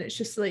to you and it's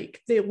just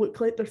they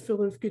look like they're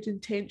full of good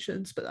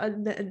intentions, but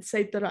on the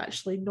inside they're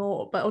actually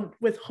not.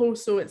 But with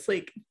Hoso, it's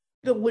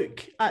the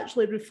look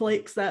actually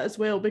reflects that as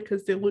well,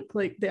 because they look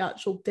like the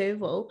actual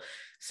devil.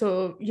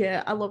 So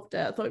yeah, I loved it.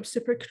 I thought it was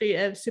super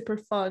creative, super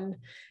fun,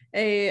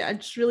 and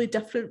just really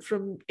different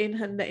from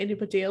anything that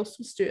anybody else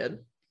was doing.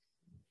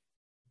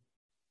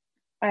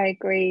 I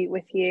agree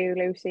with you,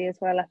 Lucy, as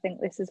well. I think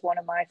this is one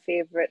of my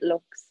favourite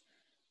looks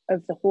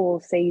of the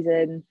whole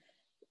season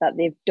that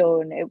they've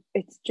done.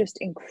 It's just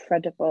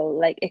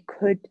incredible.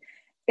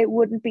 It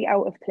wouldn't be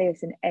out of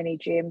place in any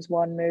James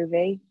Wan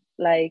movie.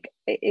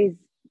 It is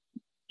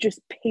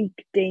just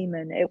peak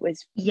demon. It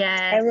was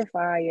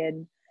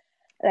terrifying.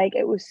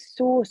 It was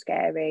so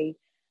scary.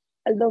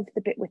 I love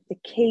the bit with the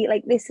key.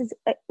 I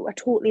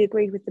totally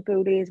agreed with the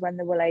bullies when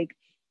they were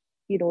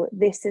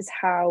this is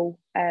how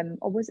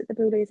or was it the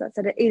bullies that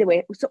said it? Either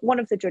way, one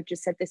of the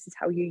judges said this is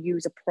how you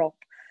use a prop.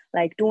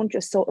 Don't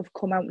just sort of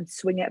come out and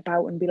swing it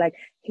about and be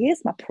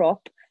here's my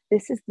prop.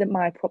 this is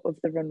my prop of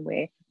the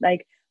runway.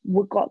 Like,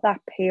 we got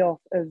that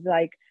payoff of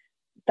like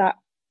that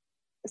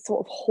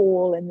sort of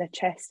hole in the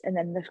chest and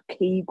then the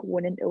key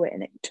going into it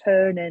and it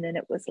turning, and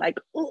it was like,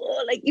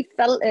 oh, like you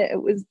felt it.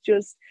 It was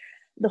just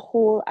the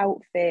whole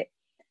outfit,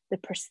 the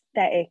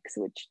prosthetics,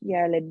 which,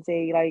 yeah,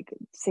 Lindsay, like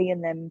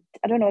seeing them,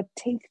 I don't know,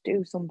 teeth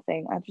do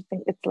something. I just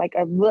think it's like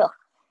a ugh,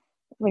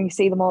 when you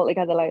see them all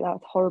together like that,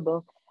 it's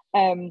horrible.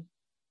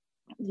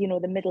 You know,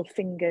 the middle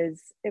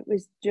fingers, it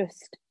was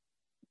just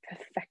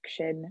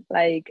perfection.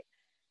 Like,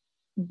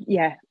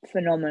 yeah,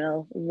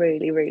 phenomenal,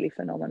 really, really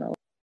phenomenal.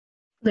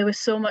 There was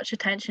so much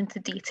attention to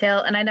detail,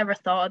 and I never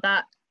thought of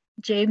that.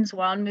 James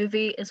Wan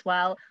movie as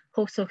well.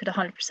 Hoso could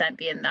 100%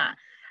 be in that.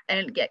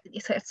 And yeah,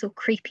 it's so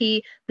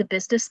creepy. The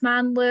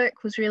businessman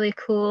look was really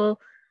cool.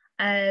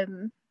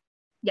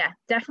 Yeah,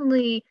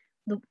 definitely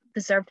the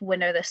deserved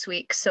winner this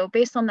week. So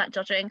based on that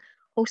judging,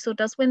 Hoso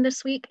does win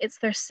this week. It's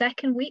their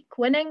second week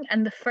winning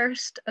and the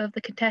first of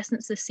the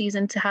contestants this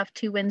season to have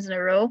 2 wins in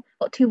a row.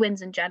 Well, 2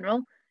 wins in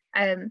general,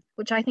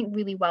 which I think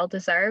really well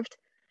deserved.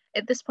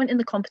 At this point in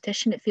the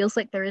competition, it feels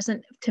like there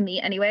isn't, to me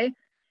anyway,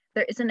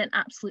 there isn't an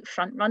absolute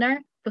front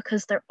runner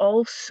because they're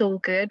all so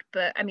good.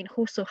 But I mean,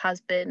 Hoso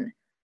has been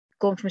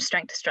going from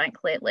strength to strength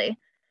lately.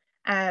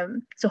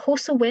 So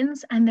Hoso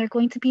wins, and they're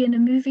going to be in a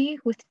movie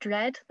with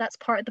Dredd. That's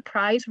part of the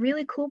prize.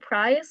 Really cool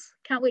prize.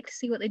 Can't wait to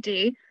see what they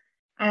do.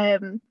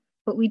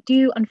 But we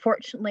do,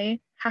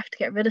 unfortunately, have to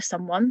get rid of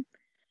someone.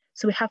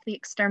 So we have the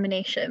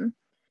extermination.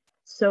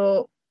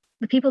 So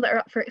the people that are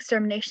up for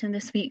extermination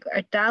this week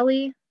are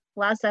Dali,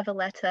 La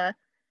Zavaleta,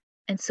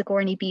 and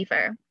Sigourney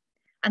Beaver.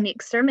 And the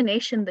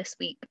extermination this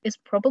week is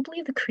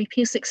probably the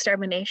creepiest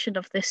extermination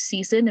of this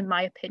season, in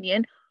my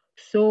opinion.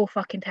 So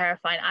fucking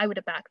terrifying. I would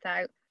have backed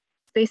out.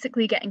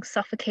 Basically getting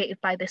suffocated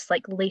by this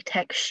like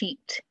latex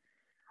sheet.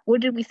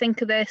 What did we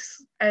think of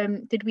this?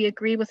 Did we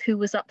agree with who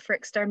was up for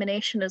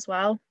extermination as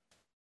well?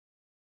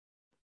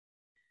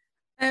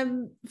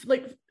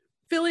 Like,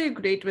 fully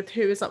agreed with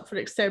who was up for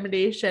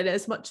extermination,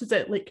 as much as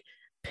it like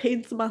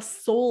pains my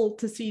soul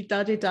to see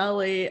Daddy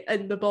Dali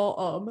in the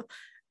bottom.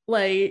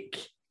 Like,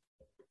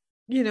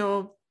 you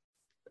know,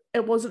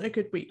 it wasn't a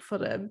good week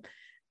for him.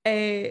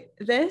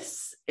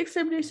 This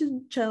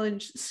extermination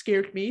challenge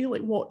scared me,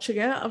 like watching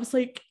it. I was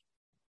like,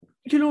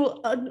 you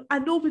know, I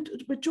know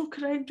we joke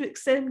around with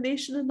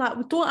extermination and that.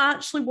 We don't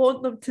actually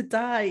want them to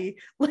die.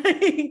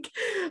 Like,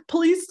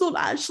 please don't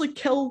actually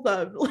kill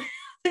them. Like,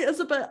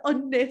 it's a bit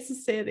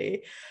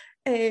unnecessary.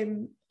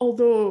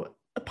 Although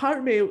a part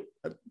of me,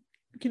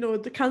 you know,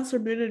 the Cancer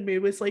moon in me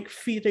was like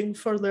fearing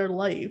for their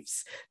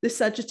lives. The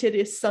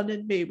Sagittarius sun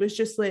in me was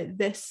just like,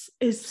 this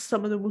is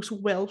some of the most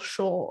well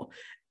shot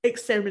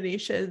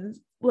exterminations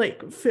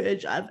like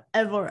footage I've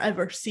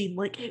ever seen.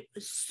 Like, it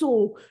was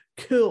so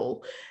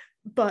cool.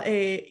 But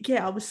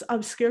yeah, I was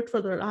scared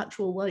for their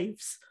actual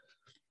lives.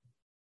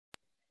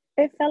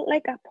 It felt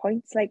like at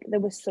points like there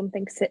was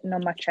something sitting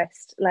on my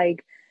chest.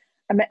 Like,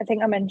 I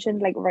think I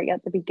mentioned like right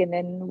at the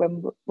beginning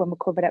when we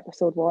covered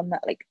episode 1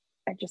 that like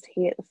I just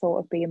hate the thought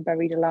of being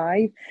buried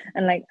alive.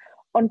 And like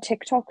on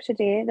TikTok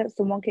today, that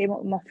someone came up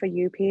with my For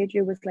You page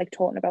who was like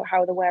talking about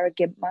how they wear a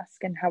GIMP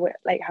mask and how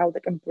they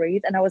can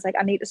breathe. And I was like,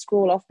 I need to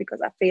scroll off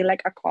because I feel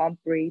like I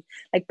can't breathe.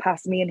 Like,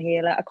 pass me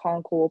inhaler, I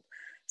can't cope.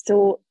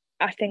 So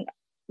I think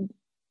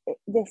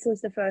this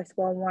was the first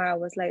one where I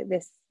was like,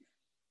 this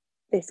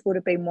would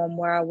have been one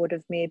where I would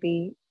have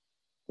maybe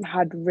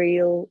had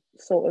real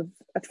sort of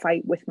a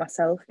fight with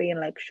myself, being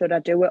like, should I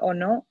do it or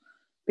not?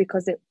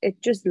 Because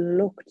it just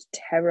looked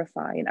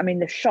terrifying. I mean,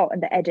 the shot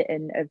and the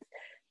editing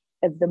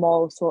of them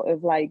all sort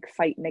of like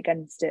fighting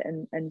against it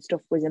and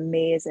stuff was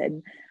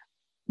amazing.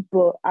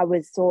 But I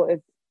was sort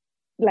of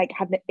like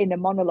had in a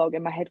monologue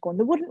in my head going,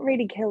 they wouldn't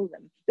really kill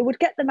them. They would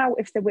get them out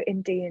if they were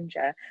in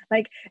danger.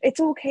 Like, it's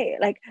okay.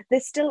 Like, they're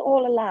still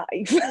all alive.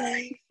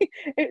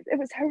 it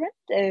was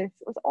horrendous.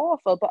 It was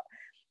awful. But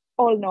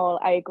all in all,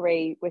 I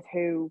agree with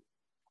who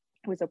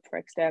was up for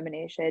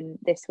extermination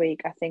this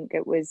week. I think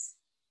it was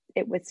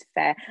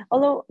fair.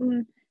 Although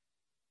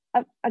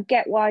I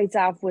get why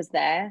Zav was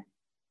there,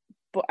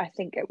 but I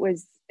think it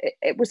was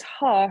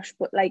harsh.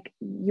 But like,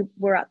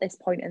 we're at this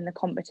point in the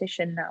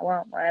competition now,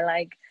 aren't we?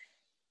 Like,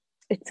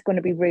 it's going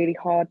to be really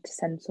hard to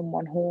send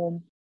someone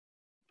home.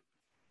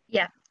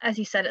 Yeah, as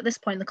you said, at this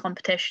point in the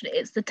competition,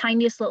 it's the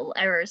tiniest little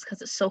errors because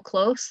it's so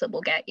close that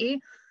will get you.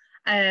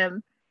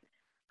 That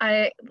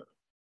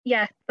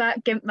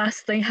GIMP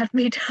mask thing had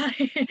me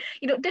die.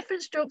 You know,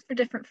 different strokes for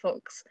different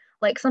folks.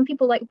 Like, some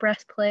people like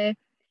breastplay,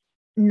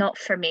 not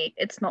for me.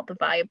 It's not the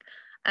vibe.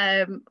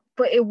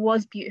 But it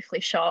was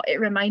beautifully shot.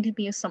 It reminded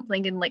me of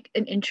something in like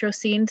an intro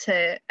scene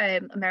to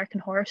American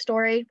Horror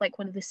Story, like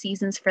one of the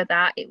seasons for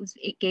that.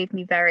 It gave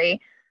me very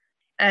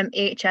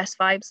AHS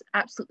vibes.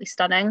 Absolutely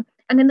stunning.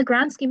 And in the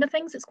grand scheme of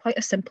things, it's quite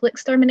a simple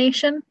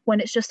extermination when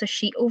it's just a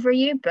sheet over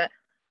you, but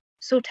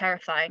so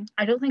terrifying.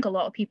 I don't think a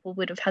lot of people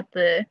would have had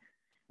the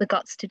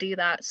guts to do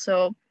that.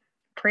 So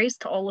praise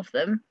to all of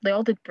them. They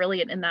all did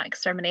brilliant in that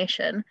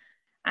extermination.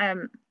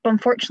 But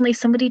unfortunately,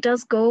 somebody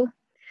does go.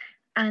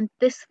 And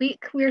this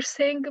week we're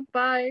saying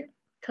goodbye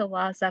to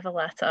La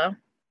Zavaleta.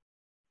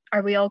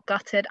 Are we all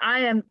gutted? I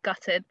am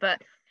gutted,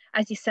 but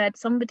as you said,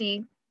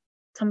 somebody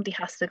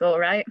has to go,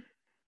 right?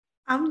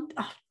 I'm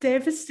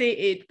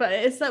devastated, but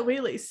it is that way.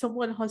 Like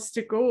someone has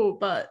to go,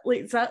 but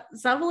like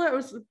Zavaleta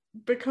was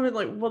becoming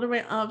like one of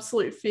my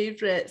absolute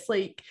favorites.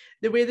 Like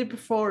the way they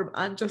perform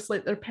and just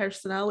like their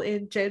personality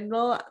in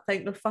general, I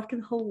think they're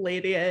fucking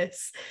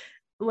hilarious.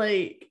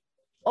 Like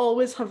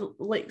always have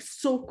like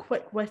so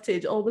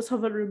quick-witted, always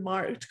have a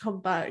remark to come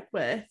back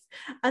with,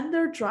 and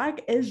their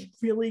drag is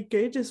really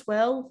good as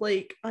well.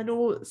 Like I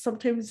know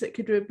sometimes it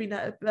could have been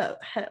a bit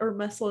hit or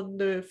miss on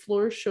the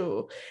floor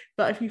show,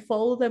 but if you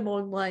follow them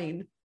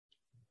online,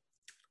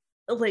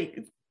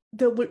 like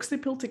the looks they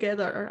pull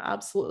together are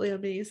absolutely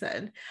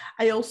amazing.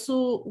 I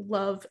also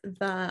love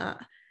that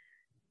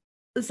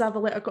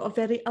Zavaleta got a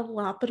very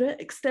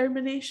elaborate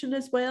extermination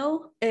as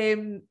well.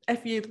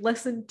 If you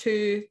listen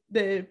to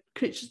the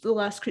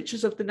last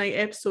Creatures of the Night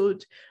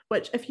episode,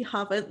 which if you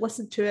haven't,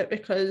 listen to it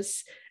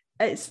because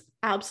it's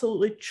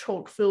absolutely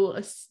chock full.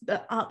 It's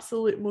the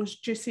absolute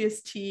most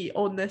juiciest tea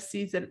on this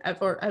season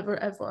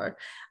ever.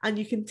 And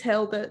you can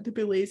tell that the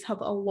bullies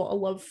have a lot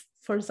of love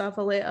for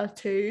Zavaleta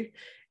too.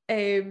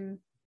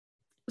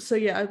 So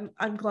yeah,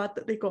 I'm glad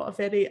that they got a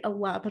very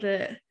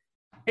elaborate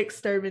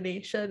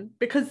extermination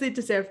because they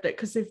deserved it,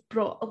 because they've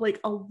brought like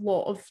a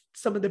lot of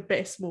some of the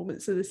best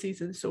moments of the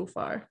season so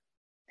far.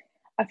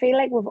 I feel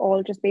like we've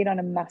all just been on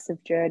a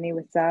massive journey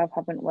with Zav,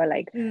 haven't we?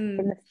 Like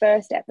from the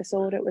first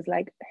episode, it was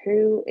like,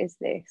 who is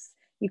this?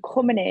 You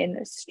coming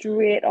in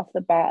straight off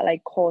the bat,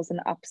 like causing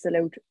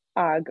absolute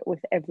ag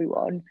with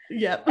everyone.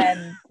 Yep.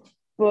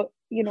 But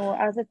you know,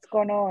 as it's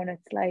gone on,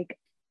 it's like,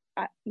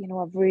 you know,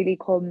 I've really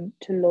come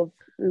to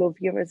love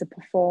you as a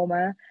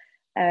performer.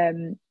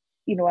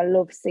 You know, I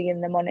love seeing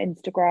them on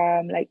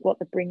Instagram, like what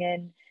they bring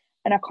in,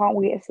 and I can't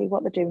wait to see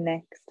what they do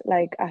next.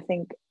 Like I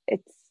think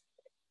it's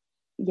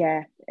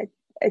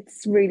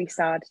really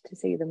sad to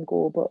see them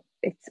go, but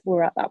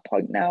we're at that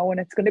point now, and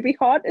it's going to be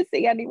hard to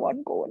see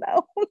anyone go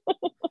now.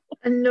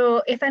 And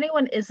no, if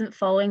anyone isn't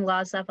following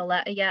La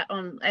Zavaleta yet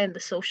on the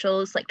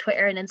socials like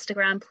Twitter and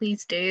Instagram,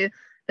 please do,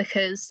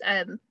 because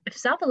if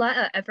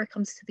Zavaleta ever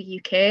comes to the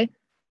UK,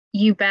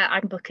 you bet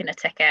I'm booking a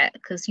ticket,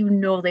 because you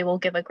know they will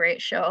give a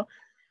great show.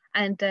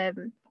 And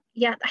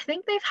yeah, I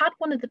think they've had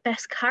one of the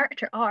best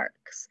character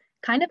arcs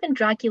kind of in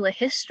Dragula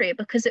history,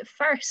 because at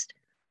first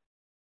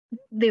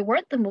they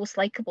weren't the most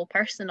likable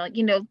person.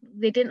 You know,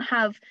 they didn't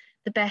have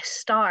the best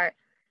start,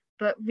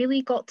 but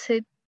really got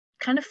to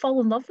kind of fall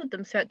in love with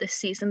them throughout this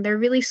season. They're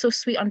really so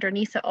sweet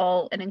underneath it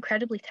all and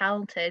incredibly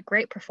talented,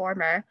 great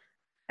performer.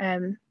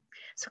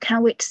 So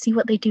can't wait to see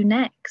what they do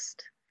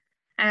next.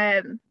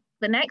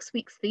 The next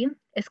week's theme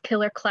is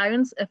Killer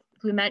Clowns. If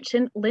we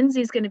mentioned,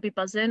 Lindsay's going to be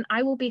buzzing.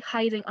 I will be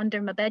hiding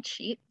under my bed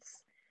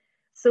sheets.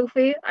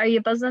 Sophie, are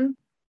you buzzing?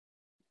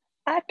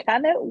 I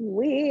cannot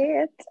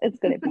wait. It's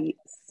going to be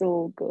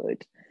so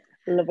good.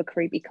 Love a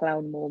creepy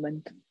clown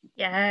moment.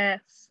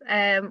 Yes.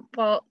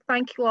 Well,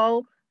 thank you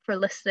all for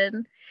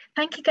listening.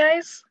 Thank you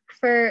guys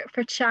for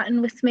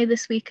chatting with me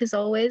this week as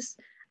always.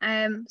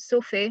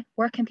 Sophie,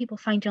 where can people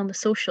find you on the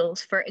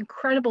socials for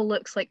incredible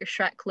looks like your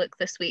Shrek look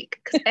this week?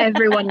 Because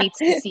everyone needs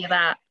to see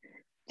that.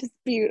 Just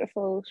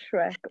beautiful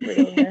Shrek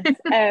realness.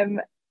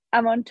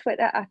 I'm on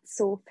Twitter at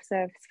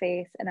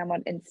SophServesFace, and I'm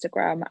on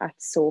Instagram at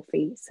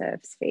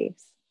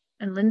SophieServesFace.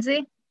 And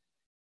Lindsay?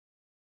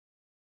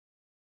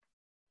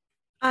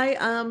 I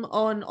am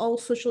on all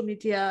social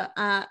media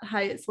at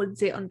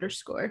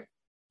 @Lindsay_.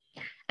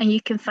 And you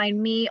can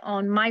find me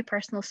on my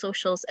personal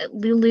socials at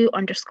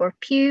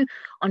Lulu_Pugh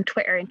on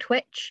Twitter and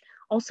Twitch.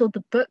 Also,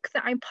 the book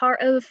that I'm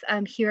part of,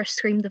 Hear Us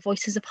Scream, The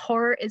Voices of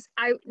Horror, is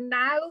out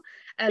now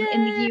in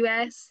the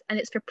US, and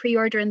it's for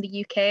pre-order in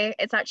the UK.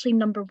 It's actually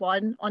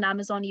 #1 on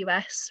Amazon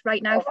US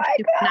right now for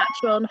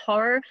supernatural and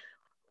horror,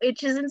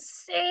 which is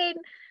insane.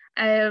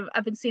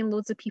 I've been seeing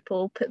loads of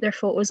people put their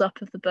photos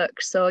up of the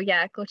book, so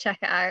yeah, go check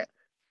it out.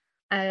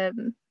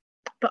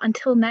 But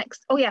until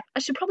next, oh yeah, I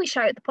should probably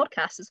shout out the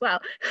podcast as well.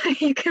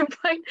 you can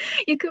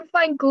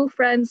find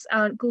Girlfriends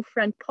on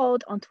Girlfriend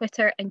Pod on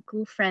Twitter and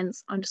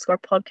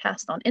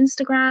Girlfriends_podcast on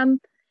Instagram.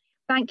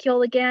 Thank you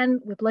all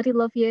again. We bloody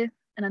love you.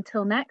 And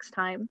until next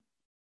time,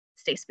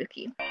 stay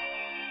spooky.